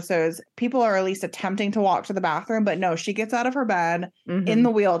previous episodes, people are at least attempting to walk to the bathroom, but no, she gets out of her bed in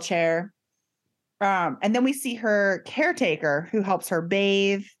the wheelchair. And then we see her caretaker, who helps her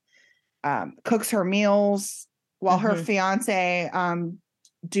bathe, cooks her meals while her fiance,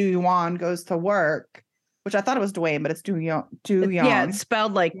 Du-Yuan, goes to work, which I thought it was Dwayne, but it's Du-Yuan. Yeah, it's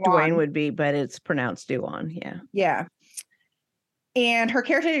spelled like Du-Yuan. Dwayne would be, but it's pronounced Du-Yuan. Yeah. Yeah. And her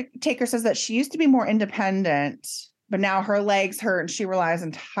caretaker says that she used to be more independent, but now her legs hurt and she relies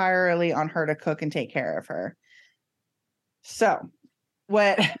entirely on her to cook and take care of her. So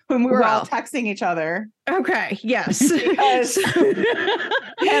when we were all texting each other. Okay. Yes. Because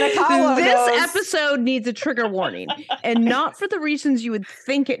Hanakawa this goes, episode needs a trigger warning, and not for the reasons you would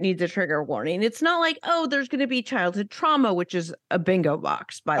think it needs a trigger warning. It's not like, oh, there's going to be childhood trauma, which is a bingo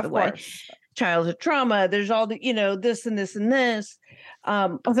box, by the way. Childhood trauma. There's all the, this and this and this.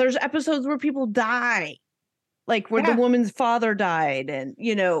 There's episodes where people die, like where the woman's father died, and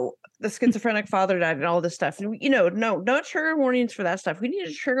the schizophrenic father died, and all this stuff. And no trigger warnings for that stuff. We need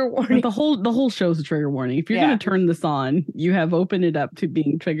a trigger warning. The whole show's a trigger warning. If you're going to turn this on, you have opened it up to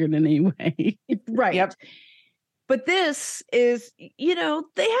being triggered in any way. Right. Yep. But this is, they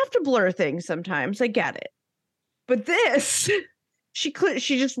have to blur things sometimes. I get it. But this, she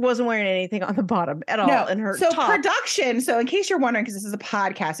just wasn't wearing anything on the bottom at all. And her top. Production. So in case you're wondering, because this is a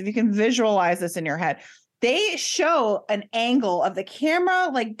podcast, if you can visualize this in your head, they show an angle of the camera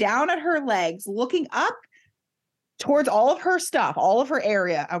like down at her legs, looking up towards all of her stuff, all of her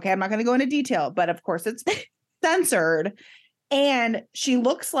area. Okay, I'm not going to go into detail, but of course it's censored. And she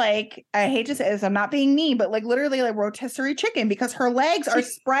looks like, I hate to say this, I'm not being mean, but like literally like rotisserie chicken, because her legs are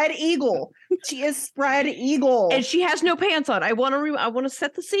spread eagle. She is spread eagle. And she has no pants on. I want to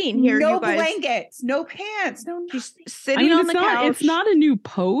set the scene here. No you guys. blankets, no pants, no. She's sitting on the couch. It's not a new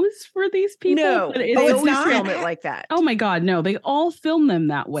pose for these people. No, but they it's always not. film it like that. Oh my God, no! They all film them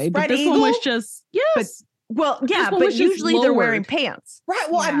that way. Spread but this eagle? one was just Well, yeah, one but was just usually they're wearing lowered. pants. Right.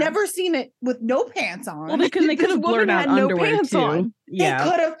 Well, I've Yeah. never seen it with no pants on. Well, they could This have blurred woman out had no underwear pants too. on. They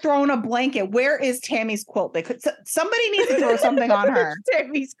could have thrown a blanket. Where is Tammy's quilt? They could. Somebody needs to throw something on her.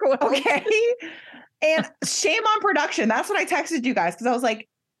 Tammy's quilt. Okay. And shame on production. That's what I texted you guys, because I was like,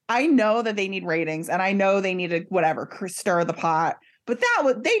 I know that they need ratings and I know they need to stir the pot. But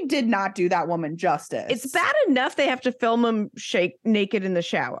they did not do that woman justice. It's bad enough they have to film him shake naked in the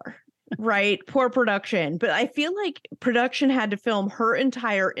shower. Right. Poor production. But I feel like production had to film her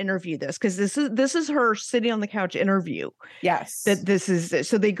entire interview because this is her sitting on the couch interview. Yes. That this is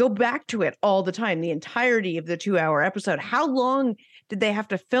so they go back to it all the time, the entirety of the 2-hour episode. How long did they have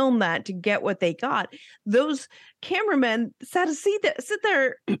to film that to get what they got? Those cameramen had to sit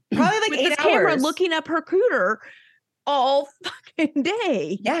there probably like with 8 this hours camera looking up her cooter all fucking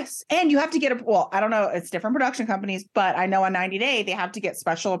day. Yes. And you have to get I don't know, it's different production companies, but I know on 90 Day they have to get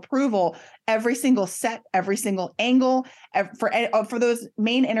special approval. Every single set, every single angle for those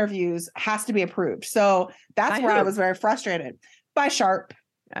main interviews has to be approved. So that's where I was very frustrated by Sharp,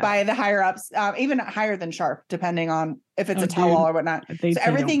 by the higher ups, even higher than Sharp, depending on if it's a tell-all or whatnot. So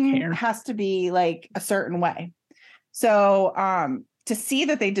everything has to be like a certain way. So to see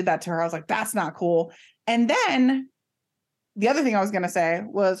that they did that to her, I was like, that's not cool. And then the other thing I was going to say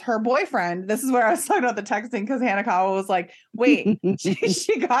was her boyfriend. This is where I was talking about the texting because Hanakawa was like, wait,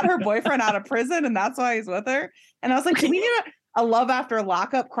 she got her boyfriend out of prison and that's why he's with her. And I was like, do we need a Love After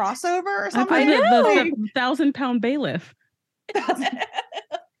Lockup crossover or something? I the 1,000-pound bailiff.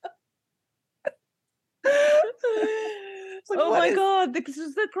 Oh my God. This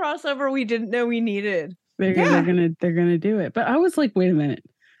is the crossover we didn't know we needed. They're gonna do it. But I was like, wait a minute.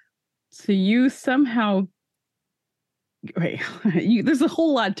 So you somehow there's a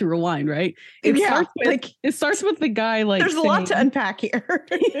whole lot to rewind, right? It starts with the guy like there's a lot to unpack here.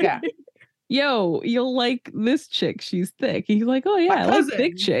 Yeah. Yo, you'll like this chick, she's thick. He's like, oh yeah, I like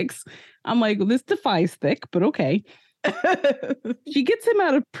thick chicks. I'm like, well, this defies thick, but okay. She gets him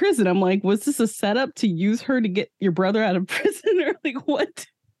out of prison. I'm like, was this a setup to use her to get your brother out of prison or like what?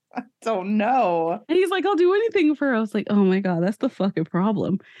 I don't know. And he's like, I'll do anything for her. I was like, oh my God, that's the fucking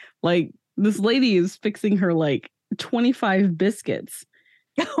problem. Like this lady is fixing her like 25 biscuits.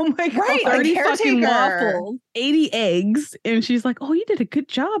 Oh my God. Right, 30 fucking waffles, 80 eggs. And she's like, oh, you did a good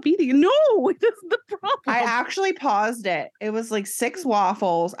job eating. No, that's the problem. I actually paused it. It was like 6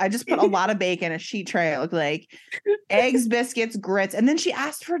 waffles. I just put a lot of bacon, a sheet tray. It looked like eggs, biscuits, grits. And then she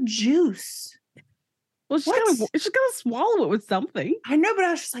asked for juice. Well, she's gonna swallow it with something. I know, but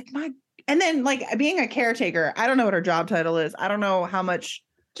I was just like, and then like being a caretaker, I don't know what her job title is. I don't know how much.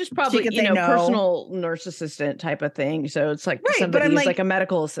 Just probably, personal nurse assistant type of thing. So it's like somebody who's like a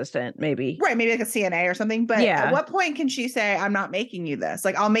medical assistant, maybe. Right. Maybe like a CNA or something. But at what point can she say, I'm not making you this?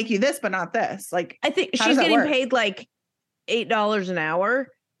 Like, I'll make you this, but not this. Like, I think she's getting paid like $8 an hour.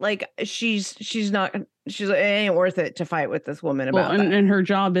 Like she's like, it ain't worth it to fight with this woman about that. And her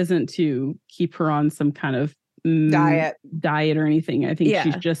job isn't to keep her on some kind of diet or anything. I think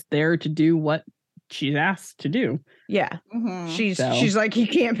she's just there to do what she's asked to do. Yeah. Mm-hmm. She's like, you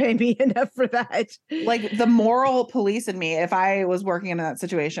can't pay me enough for that. Like the moral police in me, if I was working in that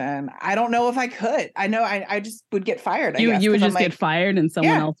situation, I don't know if I could. I know I just would get fired. You would just get fired and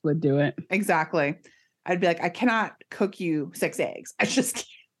someone else would do it. Exactly. I'd be like, I cannot cook you 6 eggs. I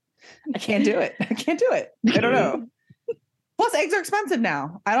can't do it. I can't do it. I don't know. Plus eggs are expensive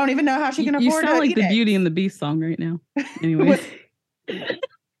now. I don't even know how she can afford it. You sound like the Beauty and the Beast song right now. Anyway.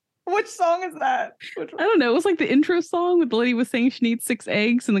 Which song is that? I don't know. It was like the intro song with the lady was saying she needs 6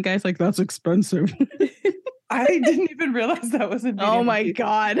 eggs and the guy's like, that's expensive. I didn't even realize that was a Oh my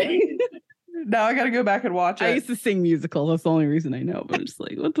God. Now I got to go back and watch it. I used to sing musicals. That's the only reason I know. But I'm just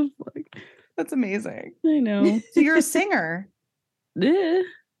like, what the fuck? That's amazing. I know. So you're a singer. Yeah.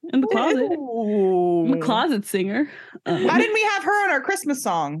 In the closet. Ooh. I'm a closet singer. Why didn't we have her on our Christmas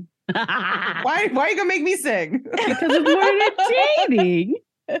song? Why are you gonna make me sing? Because it's more entertaining.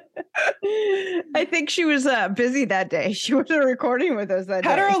 I think she was busy that day. She wasn't recording with us that day.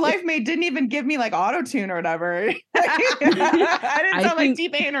 Hetero Life Mate didn't even give me like auto tune or whatever. I didn't sound like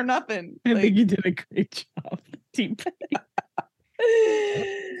T-Pain or nothing. I think you did a great job, T-Pain.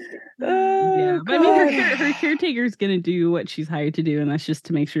 Yeah, but I mean, her caretaker is going to do what she's hired to do, and that's just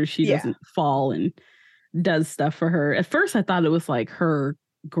to make sure she doesn't fall and does stuff for her. At first, I thought it was like her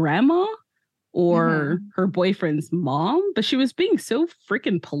grandma or her boyfriend's mom, but she was being so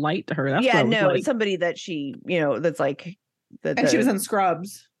freaking polite to her. That's it's somebody that she, that's like, and she was in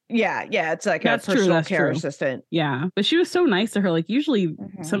Scrubs. Yeah, it's like a personal care assistant. Yeah, but she was so nice to her. Like usually,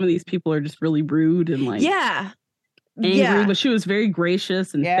 some of these people are just really rude and like angry, but she was very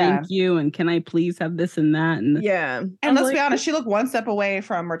gracious and thank you and can I please have this and that and and let's be honest, she looked one step away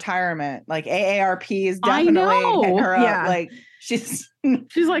from retirement. Like AARP is definitely hitting her up. Like she's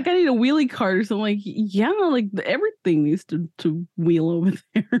like, I need a wheelie cart or something. Like like everything needs to wheel over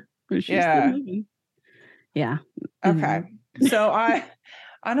there. But she's still moving. Okay. So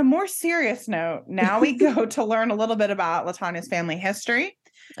On a more serious note, now we go to learn a little bit about LaTanya's family history.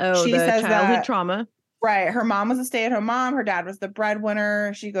 Oh, She the says childhood that- trauma. Right. Her mom was a stay-at-home mom. Her dad was the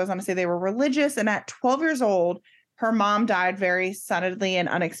breadwinner. She goes on to say they were religious. And at 12 years old, her mom died very suddenly and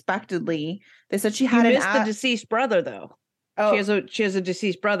unexpectedly. They said she You had missed the deceased brother, though. Oh, She has a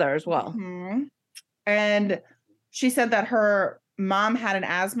deceased brother as well. mhm. And she said that her mom had an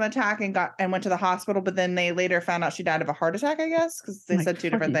asthma attack and went to the hospital, but then they later found out she died of a heart attack, I guess, because they My said two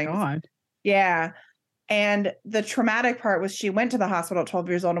different fucking things. God. Yeah. And the traumatic part was she went to the hospital at 12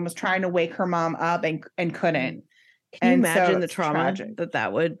 years old and was trying to wake her mom up and couldn't. Can you And so imagine the it's trauma tragic.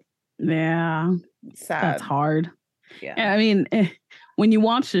 that would? Yeah, It's sad. that's hard. Yeah. I mean, when you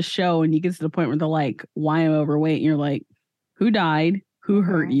watch this show and you get to the point where they're like, why I'm overweight, and you're like, who died, who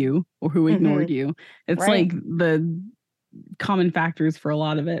hurt Mhm. you, or who ignored you? It's Right. like the common factors for a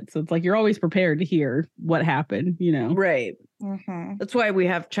lot of it. So it's like you're always prepared to hear what happened, you know? Right. Mhm. That's why we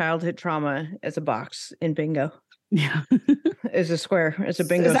have childhood trauma as a box in bingo. Yeah. As a square. As a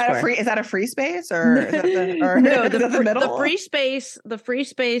bingo Is that square. is that a free space or is that No, is that the middle? the free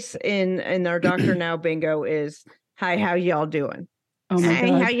space in our Doctor Now bingo is hi, how y'all doing? Oh my Hey,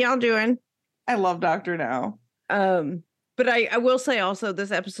 God. how y'all doing? I love Dr. Now. But I will say also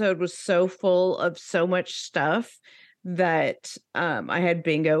this episode was so full of so much stuff that I had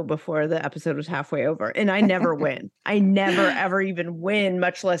bingo before the episode was halfway over, and I never win. I never ever even win,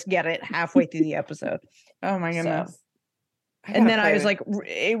 much less get it halfway through the episode. Oh my So- goodness. And then I was like,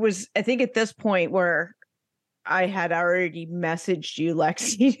 it was, I think at this point where I had already messaged you,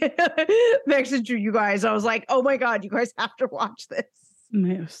 Lexi, messaged you guys. I was like, oh my God, you guys have to watch this.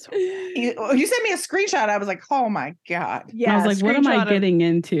 Man, it was so- you sent me a screenshot. I was like, oh my God. Yeah. I was like, what am I screenshot of- getting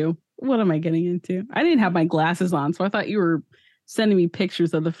into? What am I getting into? I didn't have my glasses on, so I thought you were sending me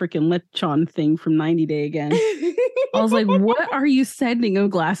pictures of the freaking lechon thing from 90 Day Again. I was like, what are you sending? Oh,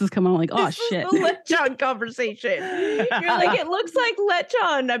 glasses come on. I'm like, oh This is shit. the lechon conversation. You're like, it looks like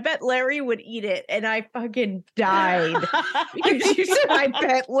lechon. I bet Larry would eat it. And I fucking died. Because you said, I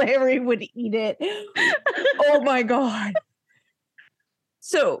bet Larry would eat it. Oh my God.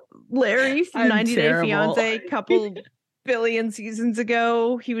 So Larry from I'm 90 Day terrible. Fiance, couple billion seasons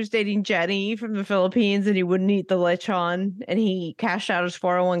ago, he was dating Jenny from the Philippines and he wouldn't eat the lechon. And he cashed out his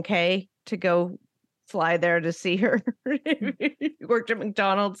 401k to go fly there to see her. He worked at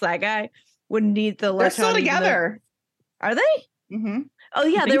McDonald's. That guy wouldn't eat the lechon. They're still even though- together. Are they? Mm-hmm. Oh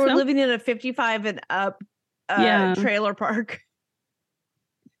yeah, I they think were so. living in a 55 and up Yeah. trailer park.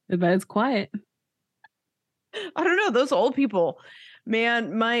 But it's quiet. I don't know, those old people.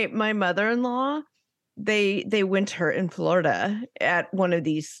 Man, my mother-in-law, they winter in Florida at one of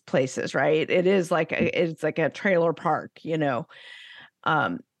these places, right? It is like it's like a trailer park, you know.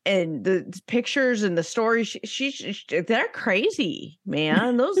 And the pictures and the stories, they're crazy,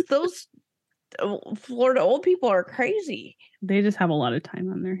 man. Those Florida old people are crazy. They just have a lot of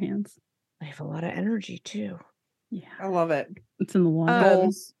time on their hands. They have a lot of energy too. Yeah. I love it. It's in the water.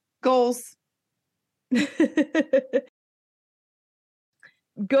 Goals.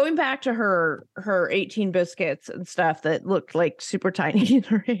 Going back to her 18 biscuits and stuff that looked like super tiny in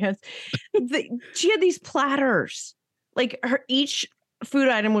her hands, she had these platters. Like each food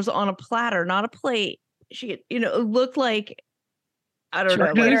item was on a platter, not a plate. She, it looked like, I don't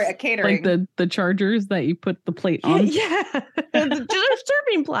know, Chargers? A catering. Like the chargers that you put the plate on. yeah, they're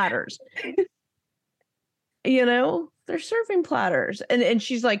serving platters. They're serving platters, and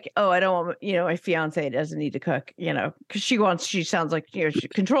she's like, oh, I don't want, my fiance doesn't need to cook, because she sounds like she's a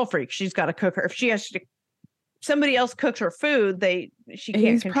control freak. She's got to cook her. If she has to, somebody else cooks her food, she can't.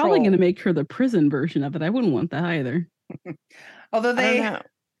 He's control. probably going to make her the prison version of it. I wouldn't want that either. Although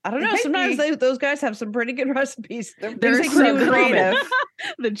I don't know. might Sometimes be- those guys have some pretty good recipes. they're Things they can so do with ramen. creative.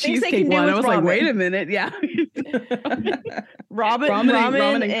 The they cheesecake can do one. I with was like, wait ramen. a minute. Yeah.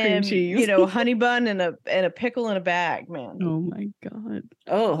 Ramen and cream cheese. honey bun and a pickle in a bag, man. Oh my God.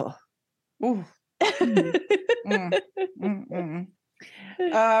 Oh. Ooh.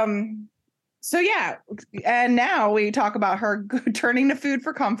 So yeah, and now we talk about her turning to food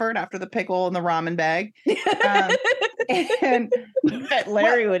for comfort after the pickle and the ramen bag. And Bet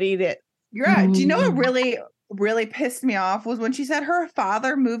Larry would eat it. yeah, do you know what really pissed me off was when she said her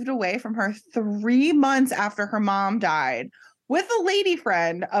father moved away from her 3 months after her mom died with a lady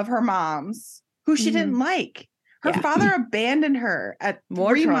friend of her mom's who she didn't like. Her Yeah. father abandoned her at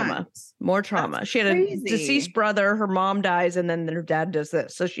More 3 trauma. months. More trauma. That's She had crazy. a deceased brother. Her mom dies, and then her dad does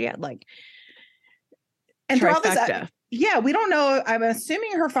this. So she had like And throughout this, trifecta. yeah, we don't know. I'm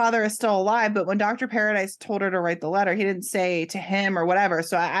assuming her father is still alive, but when Dr. Paradise told her to write the letter, he didn't say to him or whatever.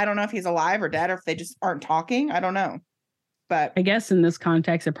 So I don't know if he's alive or dead or if they just aren't talking. I don't know. But I guess in this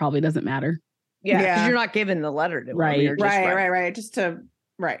context, it probably doesn't matter. Yeah, because Yeah. you're not giving the letter to him. Right. You're just right. Just to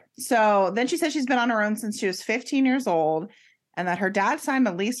So then she said she's been on her own since she was 15 years old, and that her dad signed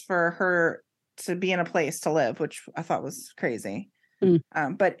a lease for her to be in a place to live, which I thought was crazy.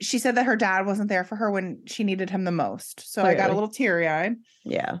 But she said that her dad wasn't there for her when she needed him the most. So I got a Clearly. little teary-eyed.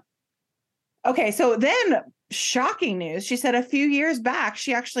 Yeah. Okay, so then shocking news. She said a few years back,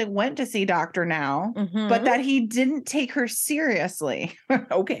 she actually went to see Dr. Now, Mhm. but that he didn't take her seriously.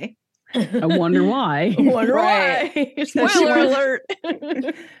 Okay. I wonder why. Wonder Right. why. So she Spoiler wants-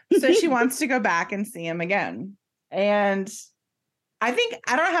 alert. So she wants to go back and see him again. And I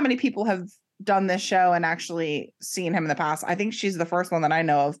don't know how many people have done this show and actually seen him in the past. I think she's the first one that I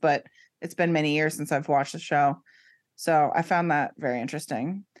know of, but it's been many years since I've watched the show. So I found that very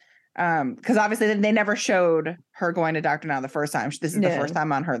interesting. Because obviously they never showed her going to Dr. Now the first time. This is the first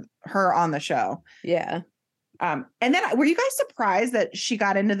time on her on the show. Yeah. And then were you guys surprised that she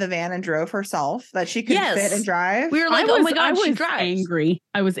got into the van and drove herself? That she could Yes. fit and drive? We were like, oh my God, she was drives. angry.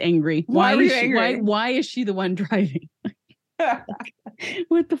 I was angry. Why were is you she, angry? Why is she the one driving?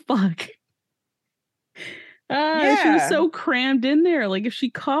 What the fuck? She was Yeah. so crammed in there. Like if she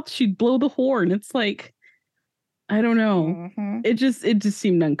cops, she'd blow the horn. It's like, I don't know. Mhm. It just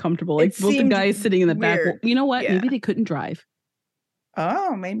seemed uncomfortable. Like It both the seemed guys sitting in the back. weird. You know what? Yeah. Maybe they couldn't drive.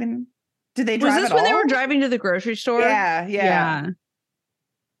 Oh, maybe. Did they Was drive this at when they all? were driving to the grocery store? Yeah.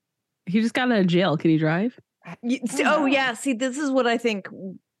 He just got out of jail. Can he drive? Oh, yeah. See, this is what I think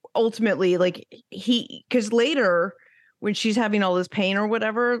ultimately, like, because later when she's having all this pain or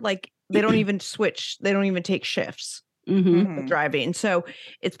whatever, like, they don't even switch, they don't even take shifts Mm-hmm. with driving. So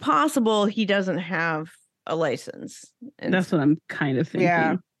it's possible he doesn't have a license. And That's what I'm kind of thinking.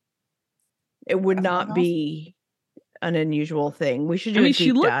 Yeah. it would That's not awesome. be an unusual thing. We should do I a mean, she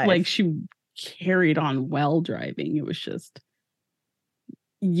deep looked dive. like she carried on well driving. It was just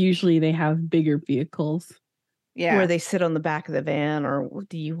usually they have bigger vehicles. Yeah. where they sit on the back of the van or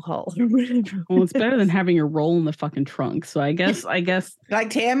the U-Haul or whatever. Well, it's better than having her roll in the fucking trunk. So I guess Like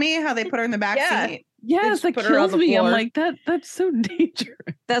Tammy, how they put her in the back Yeah. seat. yes, just that put her on kills the me. I'm floor. like that's so dangerous.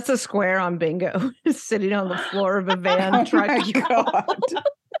 That's a square on bingo, sitting on the floor of a van Oh truck. my U-Haul. God.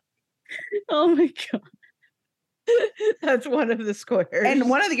 Oh my god. That's one of the squares. And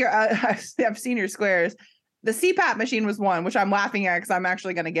one of your, I've seen your squares. The CPAP machine was one, which I'm laughing at because I'm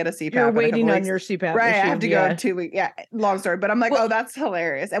actually going to get a CPAP. You're in a couple waiting on weeks. your CPAP Right, machine. I have to go in 2 weeks. Yeah, long story, but I'm like, Well, oh, that's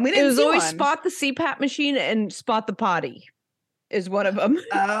hilarious. And we It didn't was see always one. spot the CPAP machine and spot the potty is one of them.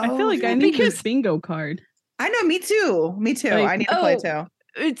 I feel like I yeah. need because- this bingo card. I know, me too. Me too. Like- I need to play Oh, too.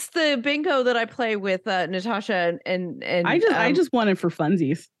 It's the bingo that I play with Natasha and I just want it for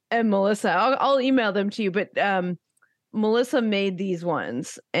funsies. and Melissa. I'll email them to you, but Melissa made these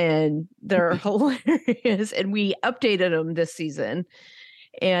ones and they're hilarious, and we updated them this season,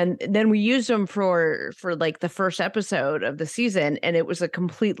 and then we used them for like the first episode of the season, and it was a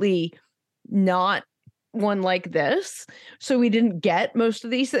completely not one like this, so we didn't get most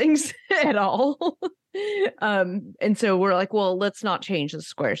of these things at all. And so we're like, well, let's not change the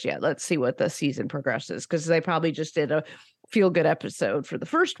squares yet, let's see what the season progresses, because they probably just did a feel good episode for the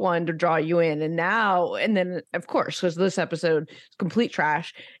first one to draw you in, and then of course, because this episode is complete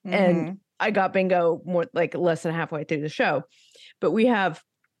trash, and Mhm. I got bingo more like less than halfway through the show. But we have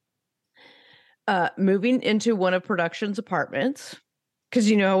moving into one of production's apartments, because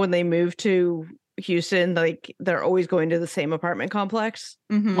when they move to Houston, like they're always going to the same apartment complex,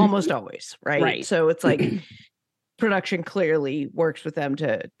 Mhm. almost always, right? Right. So it's like production clearly works with them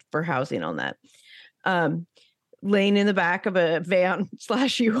for housing on that. Laying in the back of a van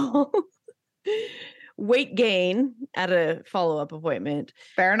 / U-Haul. Weight gain at a follow-up appointment.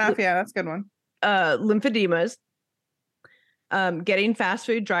 Fair enough. Yeah, that's a good one. Lymphodemas. Getting fast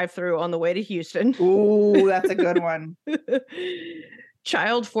food drive-through on the way to Houston. Ooh, that's a good one.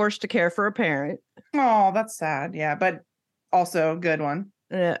 Child forced to care for a parent. Oh, that's sad. Yeah, but also a good one.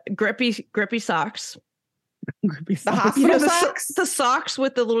 Grippy socks. Grippy The socks. hospital the, socks. the socks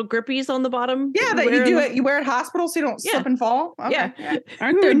with the little grippies on the bottom. Yeah, that you do it. You wear it at hospital so you don't Yeah. slip and fall. Okay. Yeah.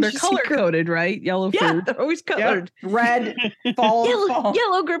 Aren't They're they're just color grip- coded, right? Yellow Yeah, food. they're always Yep. colored. Red fall.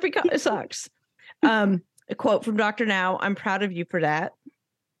 Yellow grippy socks. A quote from Dr. Now: "I'm proud of you for that.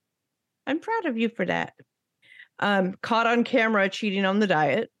 I'm proud of you for that." Caught on camera cheating on the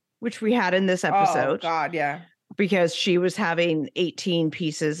diet, which we had in this Oh episode, God, yeah. because she was having 18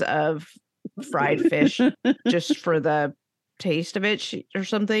 pieces of fried fish just for the taste of it or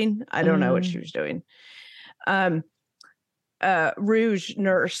something. I don't know what she was doing. Rouge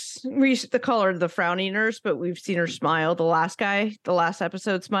nurse. We used to call her the frowny nurse, but we've seen her smile. The last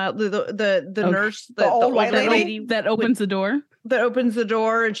episode smiled. The nurse, the old white lady that opens the door. That opens the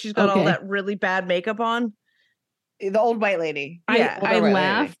door, and she's got all that really bad makeup on. The old white lady. I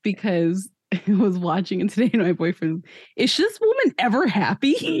laugh because I was watching it today, and my boyfriend, is this woman ever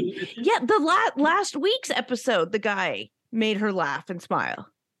happy? Yeah, the last week's episode, the guy made her laugh and smile.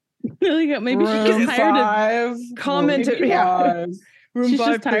 Maybe she's tired of commenting. Yeah. She's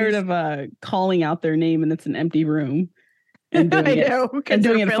just tired of calling out their name, and it's an empty room. And doing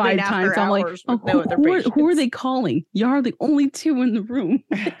it 5 times. I'm like, who are they calling? Y'all the only 2 in the room.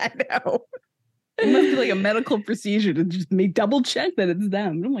 I know. It must be like a medical procedure to just double check that it's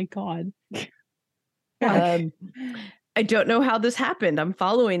them. Oh my God. I don't know how this happened. I'm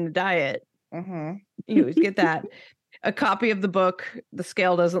following the diet. Mm-hmm. You always get that. A copy of the book, The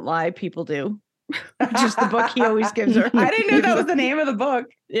Scale Doesn't Lie, People Do. Just the book he always gives her. I didn't know that was the name of the book.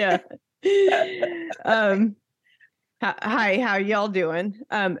 Yeah. Hi, how y'all doing?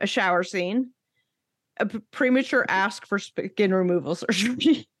 A shower scene. A premature ask for skin removal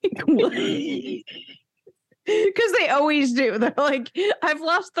surgery. Because they always do. They're like, I've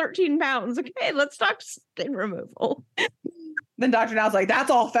lost 13 pounds. Okay, let's talk skin removal. Then Dr. Now's like, that's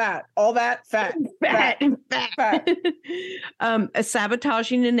all fat. All that fat. Fat. A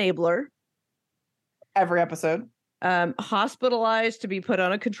sabotaging enabler. Every episode. Hospitalized to be put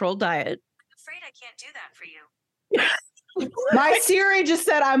on a controlled diet. I'm afraid I can't do that for you. My Siri just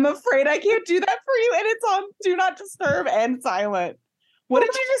said, I'm afraid I can't do that for you. And it's on Do Not Disturb and silent. What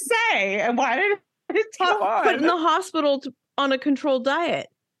did you just say? And why did it come on? Put in the hospital on a controlled diet.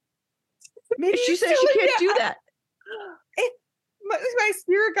 Maybe she said she can't do that. My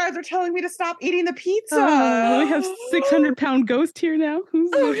spirit guides are telling me to stop eating the pizza. We have 600-pound ghost here now.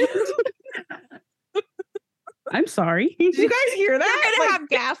 I'm sorry. Did you guys hear that? You're gonna have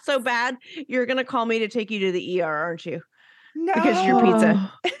gas so bad, you're gonna call me to take you to the ER, aren't you? No. Because of your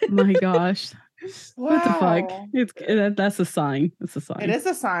pizza. My gosh. Wow. What the fuck? That's a sign. It's a sign. It is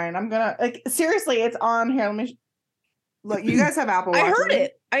a sign. I'm gonna seriously, it's on here. Let me look. You guys have Apple Watch. I heard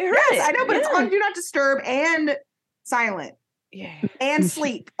it. Yes, I know, but it's on Do Not Disturb and silent. Yeah. And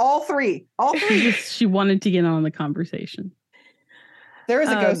sleep. All three. She wanted to get on the conversation. There is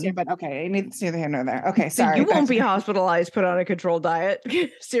a ghost here, but okay, it's neither here nor there. Okay, sorry. You won't be hospitalized, put on a controlled diet.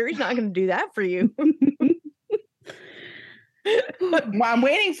 Siri's not going to do that for you. Well, I'm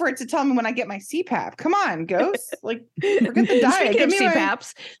waiting for it to tell me when I get my CPAP. Come on, ghost. Like, forget the diet. Speaking of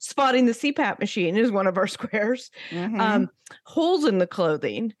CPAPs, spotting the CPAP machine is one of our squares. Mm-hmm. Holes in the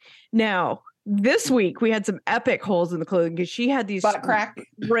clothing. Now, this week we had some epic holes in the clothing because she had these butt crack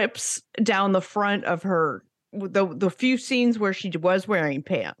rips down the front of her. The few scenes where she was wearing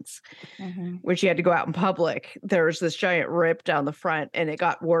pants, when she had to go out in public, there was this giant rip down the front, and it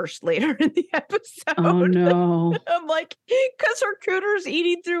got worse later in the episode. Oh no! I'm like, because her cooter's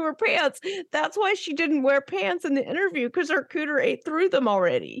eating through her pants. That's why she didn't wear pants in the interview, because her cooter ate through them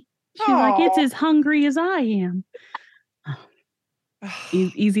already. She's like, it's as hungry as I am.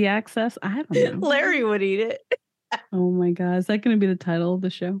 Easy access? I don't know. Larry would eat it. Oh my God. Is that going to be the title of the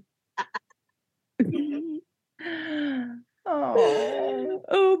show?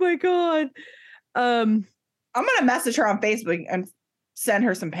 Oh my God. I'm gonna message her on Facebook and send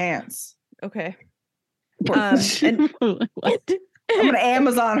her some pants. Okay. And I'm gonna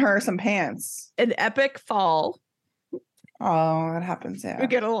Amazon her some pants. An epic fall. Oh, that happens. Yeah, we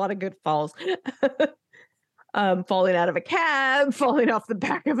get a lot of good falls. Falling out of a cab, falling off the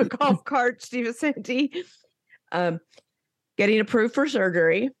back of a golf cart, Steve Asante. Getting approved for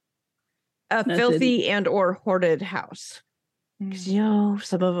surgery. A filthy and or hoarded house. Because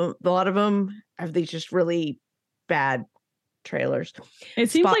some of them, a lot of them have these just really bad trailers.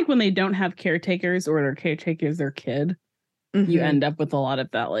 It seems like when they don't have caretakers or their caretakers their kid, you end up with a lot of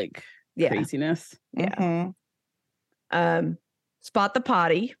that craziness. Yeah. Spot the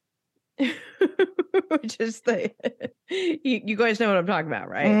potty. Which is the you guys know what I'm talking about,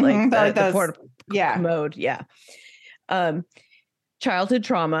 right? Like the porta commode. Yeah. Childhood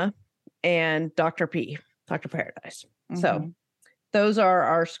trauma and Dr. Paradise. So those are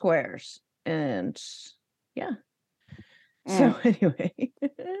our squares. And yeah. So anyway.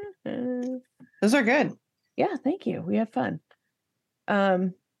 Those are good. Yeah, thank you. We had fun.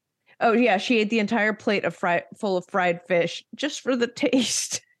 Oh yeah, she ate the entire plate of full of fried fish just for the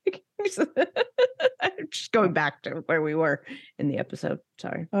taste. I'm just going back to where we were in the episode.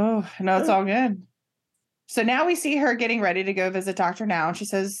 Sorry. Oh, no, it's all good. So now we see her getting ready to go visit Dr. Now, and she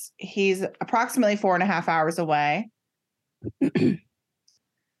says he's approximately 4.5 hours away.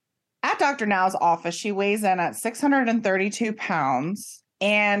 At Dr. Now's office. She weighs in at 632 pounds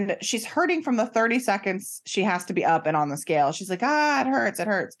and she's hurting from the 30 seconds she has to be up and on the scale. She's like, it hurts. It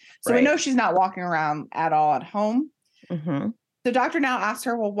hurts. So we Right. know she's not walking around at all at home. Mm-hmm. So Dr. Now asks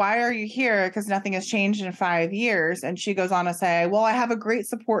her, well, why are you here? Because nothing has changed in 5 years. And she goes on to say, well, I have a great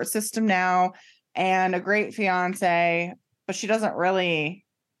support system now and a great fiance, but she doesn't really.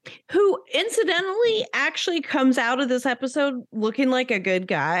 Who incidentally actually comes out of this episode looking like a good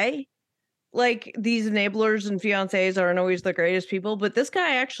guy. Like, these enablers and fiancés aren't always the greatest people, but this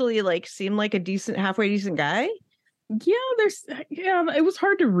guy actually like seemed like a halfway decent guy. Yeah, it was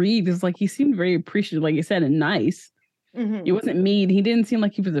hard to read. It's like he seemed very appreciative, like you said, and nice. Mm-hmm. He wasn't mean. He didn't seem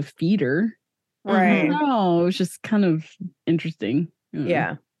like he was a feeder. Right. No, it was just kind of interesting.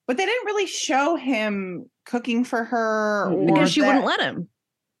 Yeah. But they didn't really show him cooking for her. Or Because she that- wouldn't let him.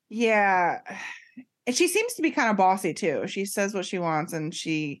 Yeah. And she seems to be kind of bossy too. She says what she wants and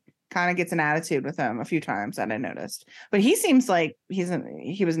she kind of gets an attitude with him a few times that I noticed. But he seems like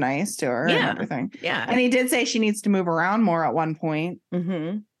he was nice to her and everything. Yeah. And he did say she needs to move around more at one point.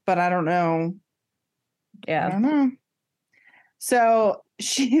 Mm-hmm. But I don't know. I Yeah. don't know. So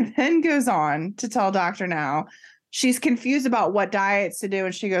she then goes on to tell Dr. Now she's confused about what diets to do.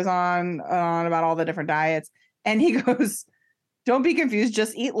 And she goes on about all the different diets. And he goes, don't be confused.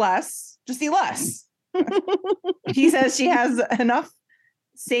 Just eat less. Just eat less. He says she has enough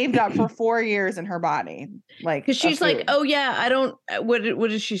saved up for 4 years in her body. Like, Because she's like, oh yeah, I don't. What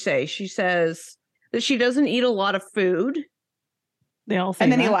does she say? She says that she doesn't eat a lot of food. They all say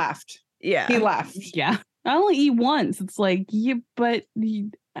and then he that. left. Yeah. He left. Yeah. I only eat once. It's like, yeah, but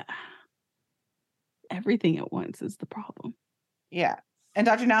everything at once is the problem. Yeah. And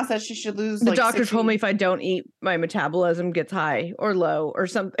Dr. Now says she should lose. The like, doctor 60 told me if I don't eat, my metabolism gets high or low or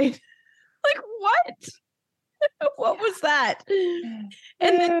something. Like, what? What was that?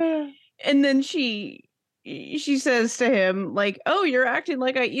 And then she says to him, like, oh, you're acting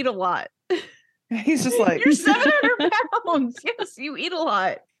like I eat a lot. He's just like, You're 700 pounds. Yes, you eat a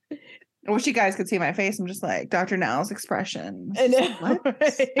lot. I wish you guys could see my face. I'm just like, Dr. Now's expression. I know.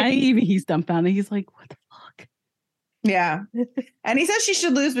 I even he's dumbfounded. He's like, what the fuck? Yeah. And he says she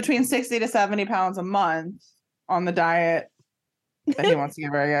should lose between 60 to 70 pounds a month on the diet that he wants to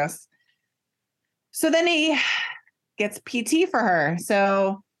give her, I guess. So then he gets PT for her.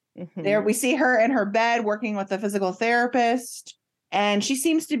 So there we see her in her bed working with a physical therapist. And she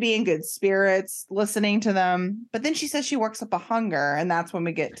seems to be in good spirits, listening to them. But then she says she works up a hunger. And that's when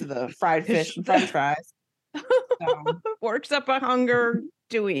we get to the fried fish and french fries. So, Works up a hunger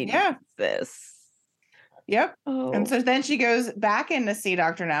doing this. yep. Oh. And so then she goes back in to see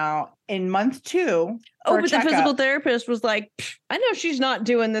Dr. Now in month 2. Oh, for a but the physical checkup. therapist was like, I know she's not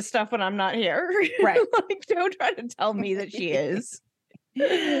doing this stuff when I'm not here. Right. Like, don't try to tell me that she is.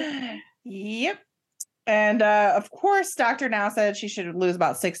 Yep. And of course, Dr. Now said she should lose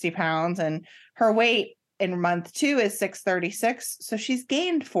about 60 pounds, and her weight in month 2 is 636. So she's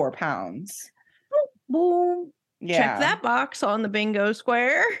gained 4 pounds. Boom. Yeah. Check that box on the bingo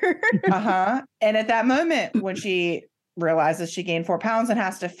square. Uh-huh. And at that moment, when she realizes she gained 4 pounds and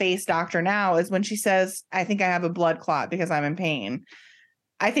has to face Dr. Now, is when she says, I think I have a blood clot because I'm in pain.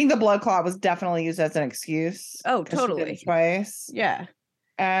 I think the blood clot was definitely used as an excuse. Oh, 'cause she did it totally. twice. Yeah.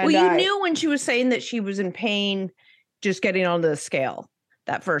 And Well, you knew when she was saying that she was in pain just getting onto the scale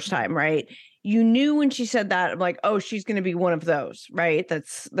that first time, right? You knew when she said that, I'm like, oh, she's going to be one of those, right?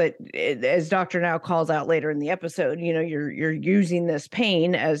 As Dr. Now calls out later in the episode, you know, you're using this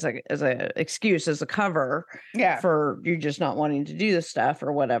pain as a excuse, as a cover for you just not wanting to do this stuff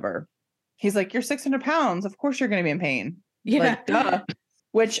or whatever. He's like, you're 600 pounds. Of course you're going to be in pain. Yeah. Like, duh.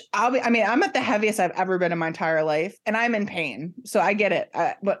 Which I'm at the heaviest I've ever been in my entire life, and I'm in pain. So I get it,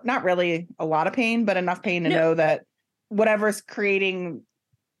 but not really a lot of pain, but enough pain to know that whatever's creating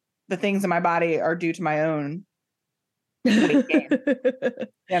the things in my body are due to my own weight gain.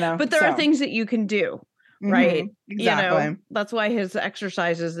 You know, But there are things that you can do, right? Exactly. You know, that's why his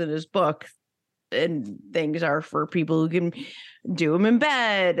exercises in his book and things are for people who can do them in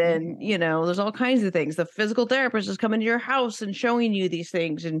bed. And, you know, there's all kinds of things. The physical therapist is coming to your house and showing you these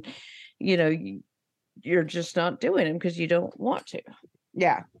things. And, you know, you're just not doing them because you don't want to.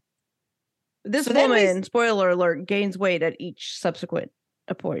 Yeah. This So then woman, spoiler alert, gains weight at each subsequent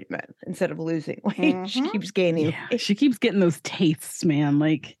appointment instead of losing weight. She keeps gaining. Yeah, she keeps getting those tastes, man.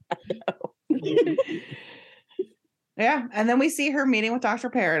 Like, yeah. And then we see her meeting with Dr.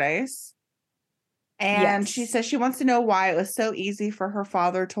 Paradise. And she says she wants to know why it was so easy for her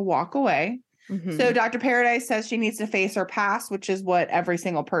father to walk away. Mhm. So Dr. Paradise says she needs to face her past, which is what every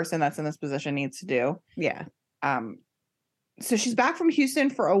single person that's in this position needs to do. Yeah. so she's back from Houston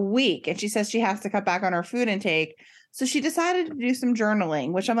for a week, and she says she has to cut back on her food intake. So she decided to do some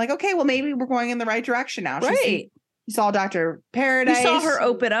journaling, which I'm like, okay, well, maybe we're going in the right direction now. Right. She saw Dr. Paradise. You saw her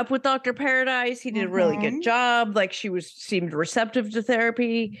open up with Dr. Paradise. He did a really good Mhm. job. Like she seemed receptive to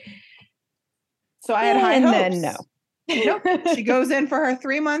therapy. So I had high And hopes. then no. Nope. She goes in for her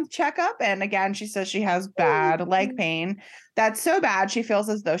 3-month checkup. And again, she says she has bad leg pain. That's so bad, she feels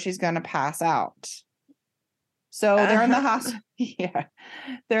as though she's going to pass out. So they're in the hospital. Yeah.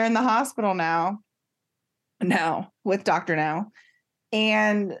 They're in the hospital now with Dr. Now.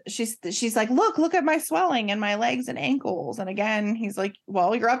 And she's like, look at my swelling in my legs and ankles. And again, he's like,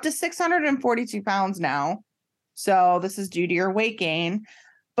 well, you're up to 642 pounds now. So this is due to your weight gain.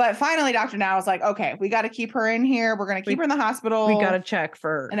 But finally, Dr. Now is like, okay, we got to keep her in here. We're going to keep her in the hospital. We got to check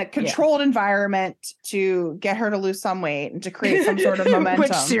for in a controlled environment to get her to lose some weight and to create some sort of momentum.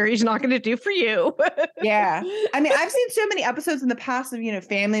 Which Siri's not going to do for you. Yeah. I mean, I've seen so many episodes in the past of,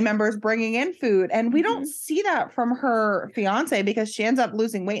 family members bringing in food, and we don't see that from her fiance because she ends up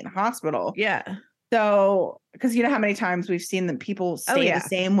losing weight in the hospital. Yeah. So, because you know how many times we've seen that people stay the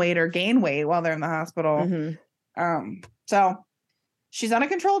same weight or gain weight while they're in the hospital. Mm-hmm. So she's on a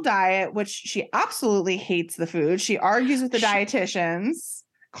controlled diet, which she absolutely hates the food. She argues with the dietitians,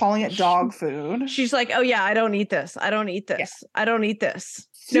 calling it dog food. She's like, oh yeah, I don't eat this. I don't eat this. Yeah. I don't eat this.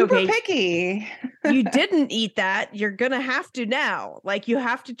 Super picky. You didn't eat that. You're going to have to now. Like you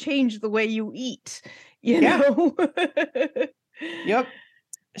have to change the way you eat, you know? Yep.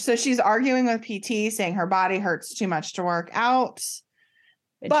 So she's arguing with PT, saying her body hurts too much to work out.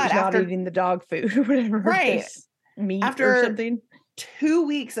 And but she's not eating the dog food or whatever. Right. Meat after or something. 2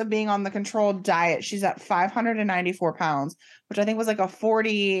 weeks of being on the controlled diet, she's at 594 pounds, which I think was like a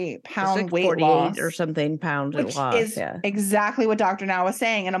 40-pound weight loss or something pound which loss. Is exactly what Dr. Now was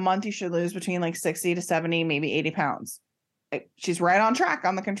saying. In a month, you should lose between like 60 to 70, maybe 80 pounds. She's right on track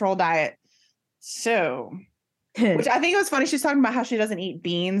on the controlled diet. So, which I think it was funny. She's talking about how she doesn't eat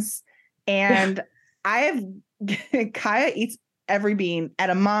beans. And Kaya eats every bean,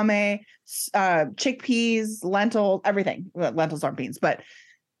 edamame, chickpeas, lentils, everything. Well, lentils aren't beans, but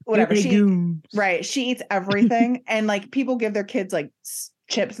whatever. She eats everything. And like people give their kids like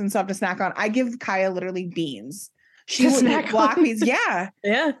chips and stuff to snack on. I give Kaya literally beans. She would eat black beans. Yeah.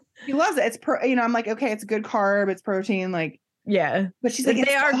 Yeah. She loves it. It's I'm like, okay, it's a good carb. It's protein. Like, yeah. But she's like,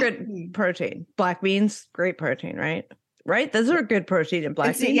 they are good protein. Black beans, great protein, right? Right? Those are good protein in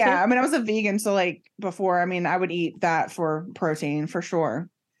black beans. Yeah. I mean, I was a vegan. So like before, I mean, I would eat that for protein for sure.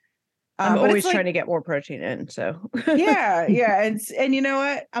 I'm always trying to get more protein in. So yeah. And you know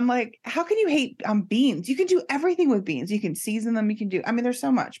what? I'm like, how can you hate beans? You can do everything with beans. You can season them. You can do, I mean, there's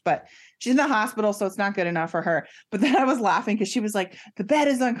so much, but she's in the hospital, so it's not good enough for her. But then I was laughing because she was like, the bed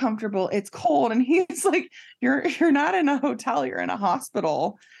is uncomfortable. It's cold. And he's like, you're not in a hotel. You're in a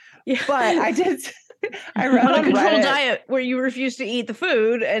hospital. Yeah. But I read on a controlled diet where you refuse to eat the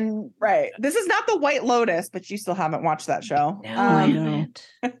food and this is not the White Lotus, but you still haven't watched that show. No, I haven't.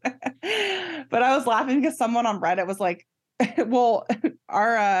 But I was laughing because someone on Reddit was like, well,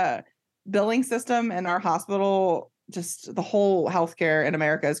 our billing system and our hospital, just the whole healthcare in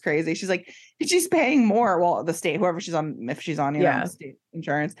America is crazy. She's like, she's paying more. Well, the state, whoever she's on, if she's on, state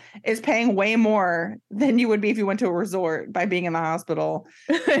insurance, is paying way more than you would be if you went to a resort by being in the hospital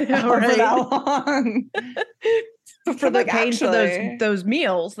for that long. For the paying for those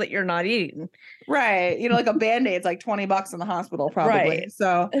meals that you're not eating. Right. Like a Band-Aid's like $20 in the hospital, probably. Right.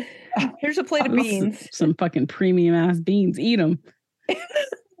 So here's a plate of beans. Some fucking premium ass beans. Eat them.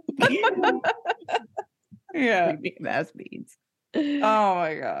 Yeah. Premium ass beans. Oh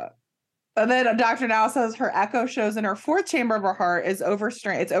my God. And then Dr. Now says her echo shows in her fourth chamber of her heart is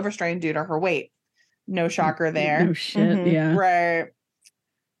overstrained. It's overstrained due to her weight. No shocker there. No shit. Yeah. Right.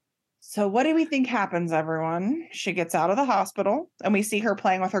 So what do we think happens, everyone? She gets out of the hospital and we see her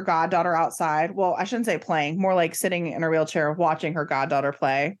playing with her goddaughter outside. Well, I shouldn't say playing, more like sitting in a wheelchair watching her goddaughter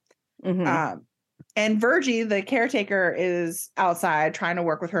play. Mm-hmm. And Virgie, the caretaker, is outside trying to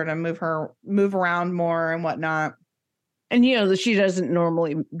work with her to move around more and whatnot. And she doesn't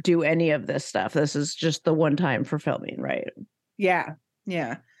normally do any of this stuff. This is just the one time for filming, right? Yeah.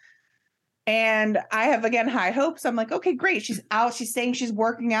 Yeah. And I have, again, high hopes. I'm like, okay, great. She's out. She's saying she's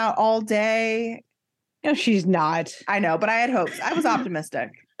working out all day. No, she's not. I know, but I had hopes. I was optimistic.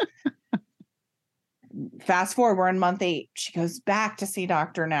 Fast forward, we're in month 8. She goes back to see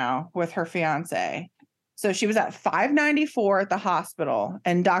Dr. Now with her fiance. So she was at 594 at the hospital,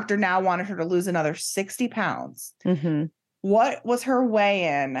 and Dr. Now wanted her to lose another 60 pounds. Mm-hmm. What was her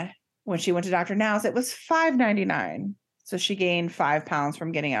weigh-in when she went to Dr. Now's? It was 599. So she gained 5 pounds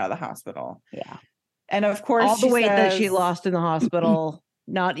from getting out of the hospital. Yeah. And of course, all the she weight that she says- lost in the hospital,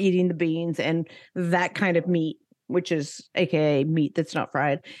 not eating the beans and that kind of meat, which is AKA meat that's not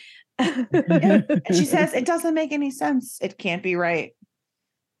fried. Yeah. And she says it doesn't make any sense. It can't be right.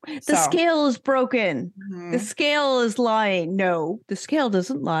 The scale is broken. Mhm. The scale is lying. No, the scale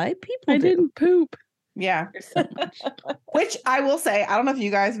doesn't lie. People I do. didn't poop. Yeah. There's so much. Which I will say, I don't know if you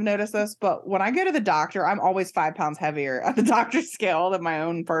guys have noticed this, but when I go to the doctor, I'm always 5 pounds heavier at the doctor's scale than my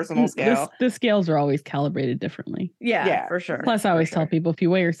own personal scale. The scales are always calibrated differently. Yeah, Yeah. for sure. Plus, I always For tell sure. people if you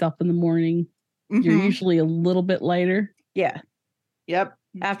weigh yourself in the morning, you're Mhm. usually a little bit lighter. Yeah. Yep.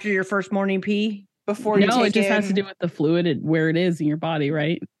 After your first morning pee. Before you No, take it just has to in- do with the fluid and where it is in your body,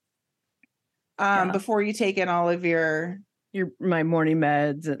 right? Yeah. before you take in all of your My morning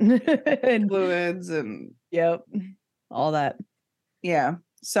meds and fluids and yep, all that. yeah.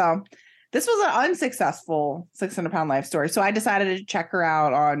 So this was an unsuccessful 600-pound life story. So I decided to check her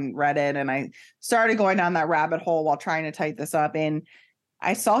out on Reddit, and I started going down that rabbit hole while trying to type this up. And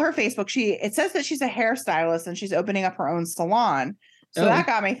I saw her Facebook. It says that she's a hairstylist and she's opening up her own salon. So Oh. that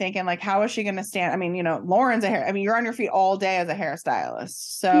got me thinking, like, how is she going to stand? I mean, Lauren's you're on your feet all day as a hairstylist.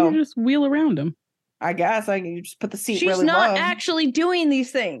 So You just wheel around them. I guess like you just put the seat She's really not low. actually doing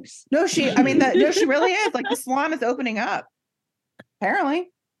these things. No, she really is. Like the salon is opening up. Apparently.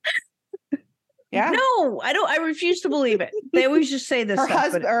 Yeah. No, I don't. I refuse to believe it. They always just say this. Her stuff,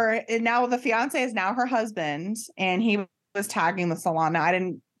 husband, but- and now the fiance is now her husband, and he was tagging the salon. Now I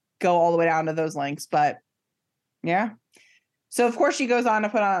didn't go all the way down to those links, but yeah. So of course she goes on to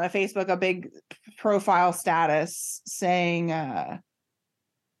put on a Facebook a big profile status saying,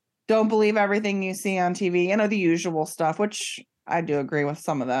 "Don't believe everything you see on TV." The usual stuff, which I do agree with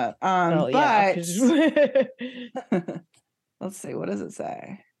some of that. Well, yeah, But 'cause- let's see, what does it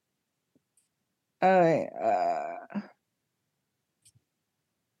say? Oh,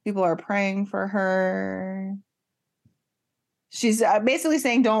 people are praying for her. She's basically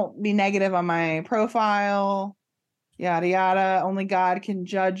saying, "Don't be negative on my profile." Yada yada. Only God can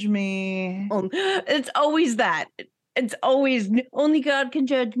judge me. it's always that. It's always only God can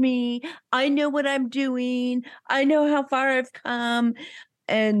judge me. I know what I'm doing. I know how far I've come,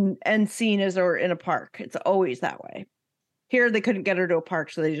 and seen as or in a park. It's always that way. Here they couldn't get her to a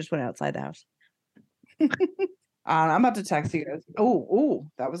park, so they just went outside the house. I'm about to text you guys. Oh,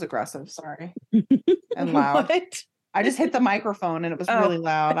 that was aggressive. Sorry. And loud. What? I just hit the microphone and it was Oh. really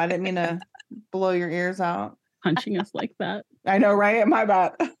loud. I didn't mean to blow your ears out. Punching us like that. I know, right? My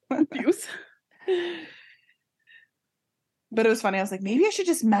bad. Abuse. But it was funny. I was like, maybe I should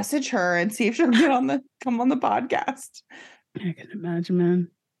just message her and see if she'll come on the podcast. I can imagine, man.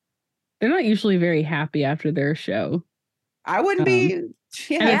 They're not usually very happy after their show. I wouldn't be. And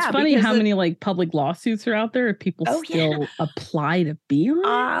Yeah. it's funny because how it- many like public lawsuits are out there if people Oh, yeah. still apply to be on.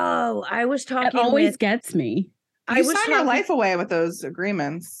 Oh, I was It talking. always with, gets me. I You was sign your talking- life away with those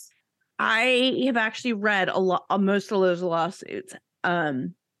agreements. I have actually read a lot, most of those lawsuits.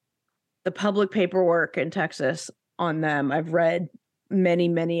 The public paperwork in Texas on them. I've read many,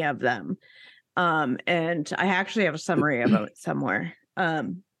 many of them. And I actually have a summary of it somewhere.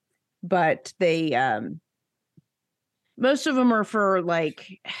 But they, most of them are for like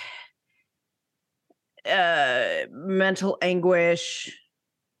mental anguish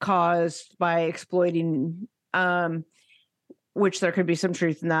caused by exploiting, which there could be some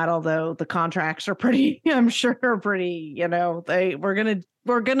truth in that, although the contracts are pretty, I'm sure are pretty, we're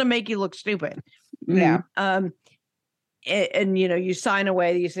gonna make you look stupid. Yeah. And you sign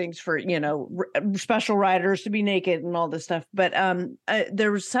away these things for special riders to be naked and all this stuff, but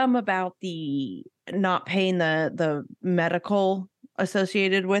there was some about the not paying the medical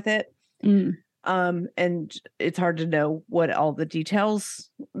associated with it. Mm. And it's hard to know what all the details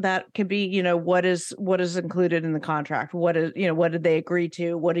that could be, what is included in the contract, what is, what did they agree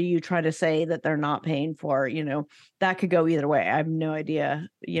to, what are you trying to say that they're not paying for, that could go either way. I have no idea,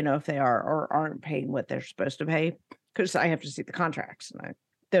 if they are or aren't paying what they're supposed to pay, because I have to see the contracts, and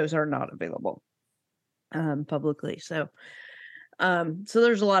those are not available publicly. So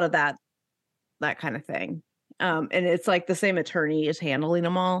there's a lot of that kind of thing. And it's like the same attorney is handling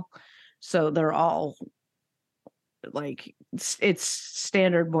them all. So they're all like, it's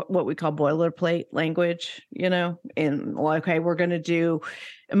standard, what we call boilerplate language, and okay, we're going to do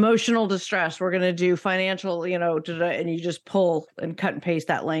emotional distress. We're going to do financial, and you just pull and cut and paste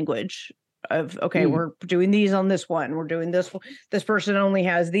that language of, okay, we're doing these on this one. We're doing this. This person only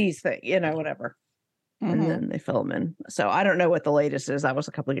has these things, whatever. Mhm. And then they fill them in. So I don't know what the latest is. That was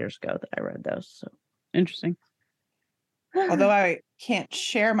a couple of years ago that I read those. So Interesting. Although I can't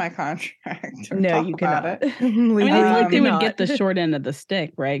share my contract or No, talk you about cannot. it. I mean, I feel like they would get the Legally short end of the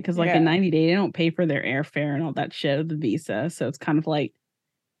stick, right? Because like Yeah. in 90 Day, they don't pay for their airfare and all that shit of the visa. So it's kind of like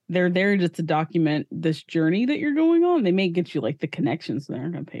they're there just to document this journey that you're going on. They may get you like the connections, they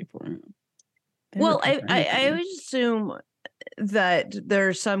aren't going to pay for it. They never Well, pay for I anything. always assume that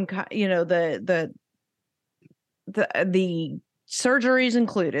there's some kind, the surgeries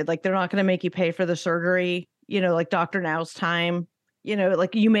included. Like they're not going to make you pay for the surgery. Like Dr. Now's time.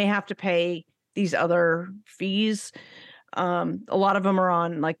 Like you may have to pay these other fees. A lot of them are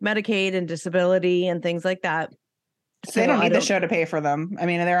on like Medicaid and disability and things like that. So they don't need the show to pay for them. I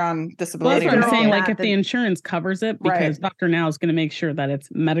mean, they're on Well, disability. that's what they're I'm saying. on Like, that, if the then- insurance covers it, because Right. Dr. Now is going to make sure that it's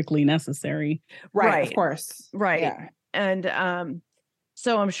medically necessary. Right, of Right. course. Right. Yeah. And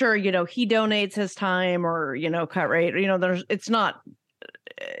so I'm sure he donates his time or cut rate. There's it's not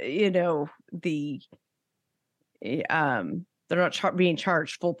they're not being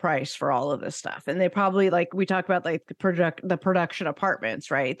charged full price for all of this stuff. And they probably, like we talk about, like the production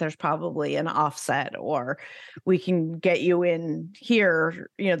apartments, right? There's probably an offset, or we can get you in here.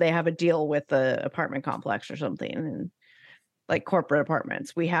 They have a deal with the apartment complex or something, and like corporate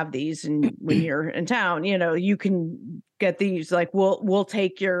apartments, we have these. And when you're in town, you can get these. Like we'll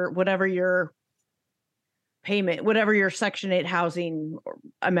take whatever your payment, whatever your Section 8 housing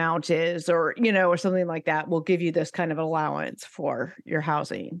amount is, or something like that, we'll give you this kind of allowance for your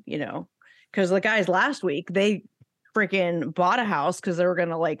housing, because the guys last week, they freaking bought a house because they were going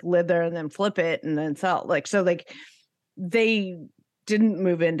to like live there and then flip it and then sell. They didn't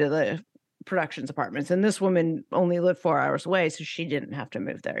move into the productions apartments, and this woman only lived 4 hours away, so she didn't have to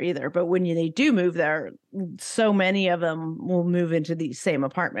move there either. But when they do move there, so many of them will move into these same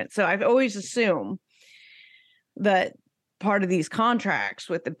apartments. So I've always assumed that part of these contracts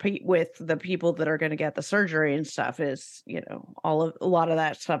with the people that are going to get the surgery and stuff is, a lot of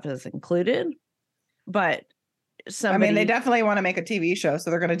that stuff is included. But they definitely want to make a TV show, so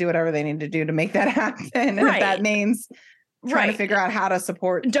they're going to do whatever they need to do to make that happen. And if that means trying to figure out how to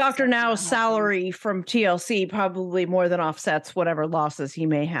support Dr. Now's salary from TLC probably more than offsets whatever losses he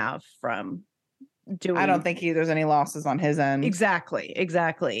may have from doing. I don't think there's any losses on his end. Exactly.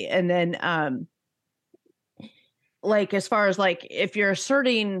 And then, like, as far as like, if you're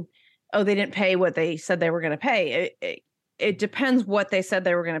asserting, oh, they didn't pay what they said they were going to pay, it depends what they said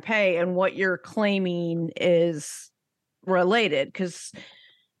they were going to pay and what you're claiming is related. Because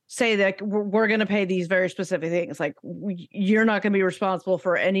say that we're going to pay these very specific things, like you're not going to be responsible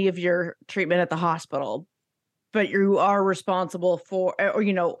for any of your treatment at the hospital, but you are responsible for, or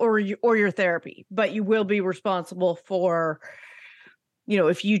your therapy, but you will be responsible for,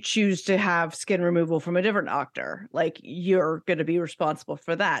 if you choose to have skin removal from a different doctor, like you're going to be responsible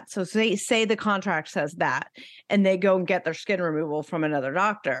for that. So say the contract says that, and they go and get their skin removal from another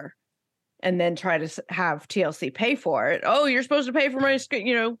doctor and then try to have TLC pay for it. Oh, you're supposed to pay for my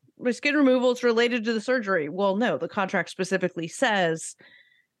skin, my skin removal. It's related to the surgery. Well, no, the contract specifically says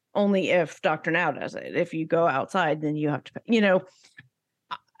only if Dr. Now does it. If you go outside, then you have to pay.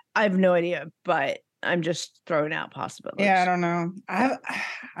 I have no idea, but I'm just throwing out possibilities. Yeah, I don't know. I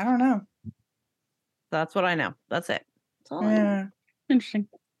don't know. That's what I know. That's it. That's all I know. Yeah, Interesting.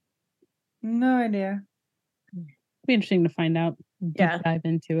 no idea. Be interesting to find out. Dive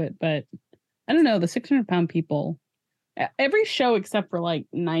into it. But I don't know. The 600-pound people, every show except for like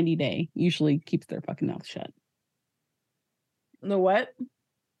 90 Day usually keeps their fucking mouth shut. The what?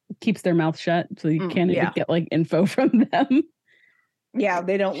 Keeps their mouth shut, so you can't even get like info from them. Yeah,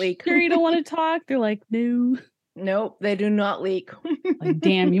 they don't leak. Sure, you don't want to talk. They're like, no. Nope, they do not leak. Like,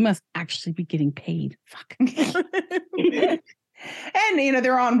 damn, you must actually be getting paid. Fuck. And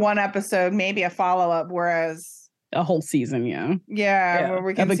they're on one episode, maybe a follow-up, whereas A whole season, yeah. where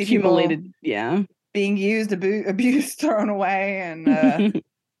we can Of see accumulated, people being used, abused, thrown away, and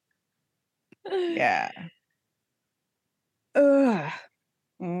yeah.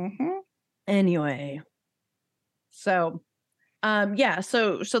 Mm-hmm. Anyway, so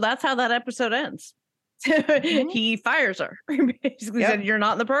so that's how that episode ends. He fires her. Basically said, you're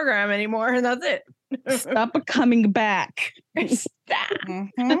not in the program anymore, and that's it. Stop coming back. Stop.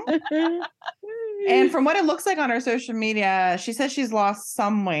 And from what it looks like on her social media, she says she's lost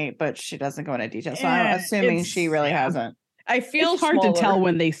some weight, but she doesn't go into detail. So I'm assuming she really hasn't. I feel it's hard to tell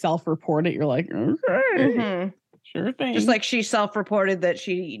when they self-report it. You're like, okay, sure thing. Just like she self-reported that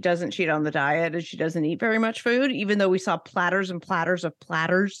she doesn't cheat on the diet and she doesn't eat very much food, even though we saw platters and platters of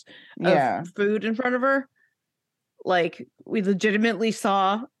food in front of her. Like, we legitimately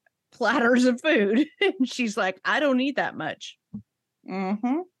saw platters of food. And she's like, I don't eat that much.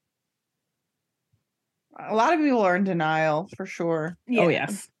 Mm-hmm. A lot of people are in denial for sure. Oh,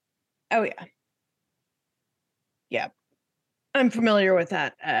 yes. Oh yeah. Yeah. I'm familiar with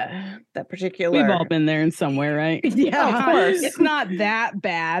that particular. We've all been there in somewhere, right? Yeah, of course. It's not that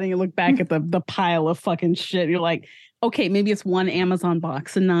bad. And you look back at the pile of fucking shit. You're like, okay, maybe it's one Amazon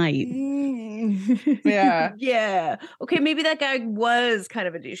box a night. Yeah. Yeah. Okay, maybe that guy was kind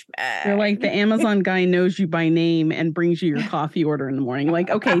of a douchebag. You're like, the Amazon guy knows you by name and brings you your coffee order in the morning. Like,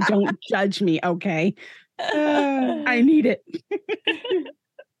 okay, don't judge me. Okay. I need it.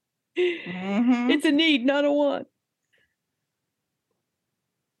 Mhm. It's a need, not a want.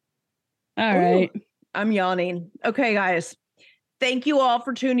 All right. I'm yawning. Okay, guys. Thank you all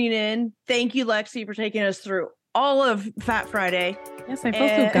for tuning in. Thank you, Lexi, for taking us through all of Fat Friday. Yes, I felt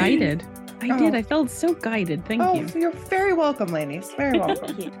so guided. I did. Oh. I felt so guided. Thank Oh, you. you're very welcome, ladies. Very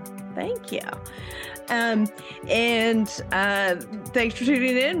welcome. Thank you. And thanks for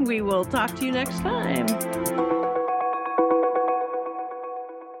tuning in. We will talk to you next time.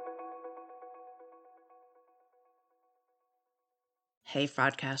 Hey,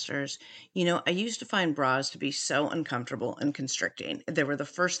 fraudcasters. You know, I used to find bras to be so uncomfortable and constricting. They were the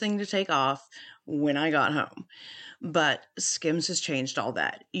first thing to take off when I got home. But Skims has changed all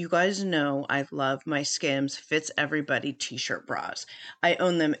that. You guys know I love my Skims Fits Everybody t-shirt bras. I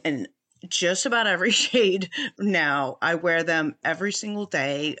own them in just about every shade now. I wear them every single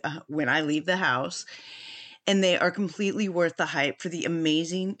day when I leave the house. And they are completely worth the hype for the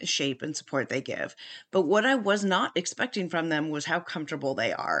amazing shape and support they give. But what I was not expecting from them was how comfortable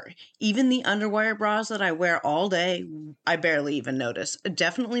they are. Even the underwire bras that I wear all day, I barely even notice.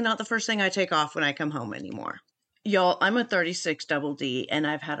 Definitely not the first thing I take off when I come home anymore. Y'all, I'm a 36 double D, and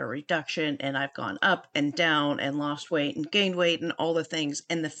I've had a reduction, and I've gone up and down and lost weight and gained weight and all the things.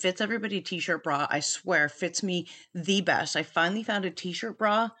 And the Fits Everybody t-shirt bra, I swear, fits me the best. I finally found a t-shirt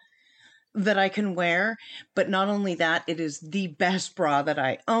bra that I can wear, but not only that, it is the best bra that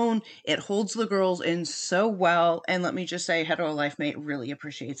I own. It holds the girls in so well, and let me just say, Hetero Life Mate really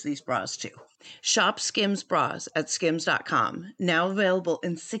appreciates these bras too. Shop Skims bras at skims.com, now available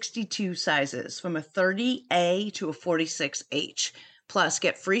in 62 sizes, from a 30A to a 46H. Plus,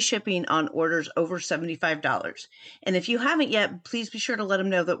 get free shipping on orders over $75. And if you haven't yet, please be sure to let them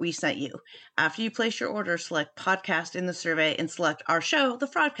know that we sent you. After you place your order, select podcast in the survey and select our show, The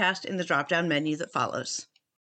Fraudcast, in the drop-down menu that follows.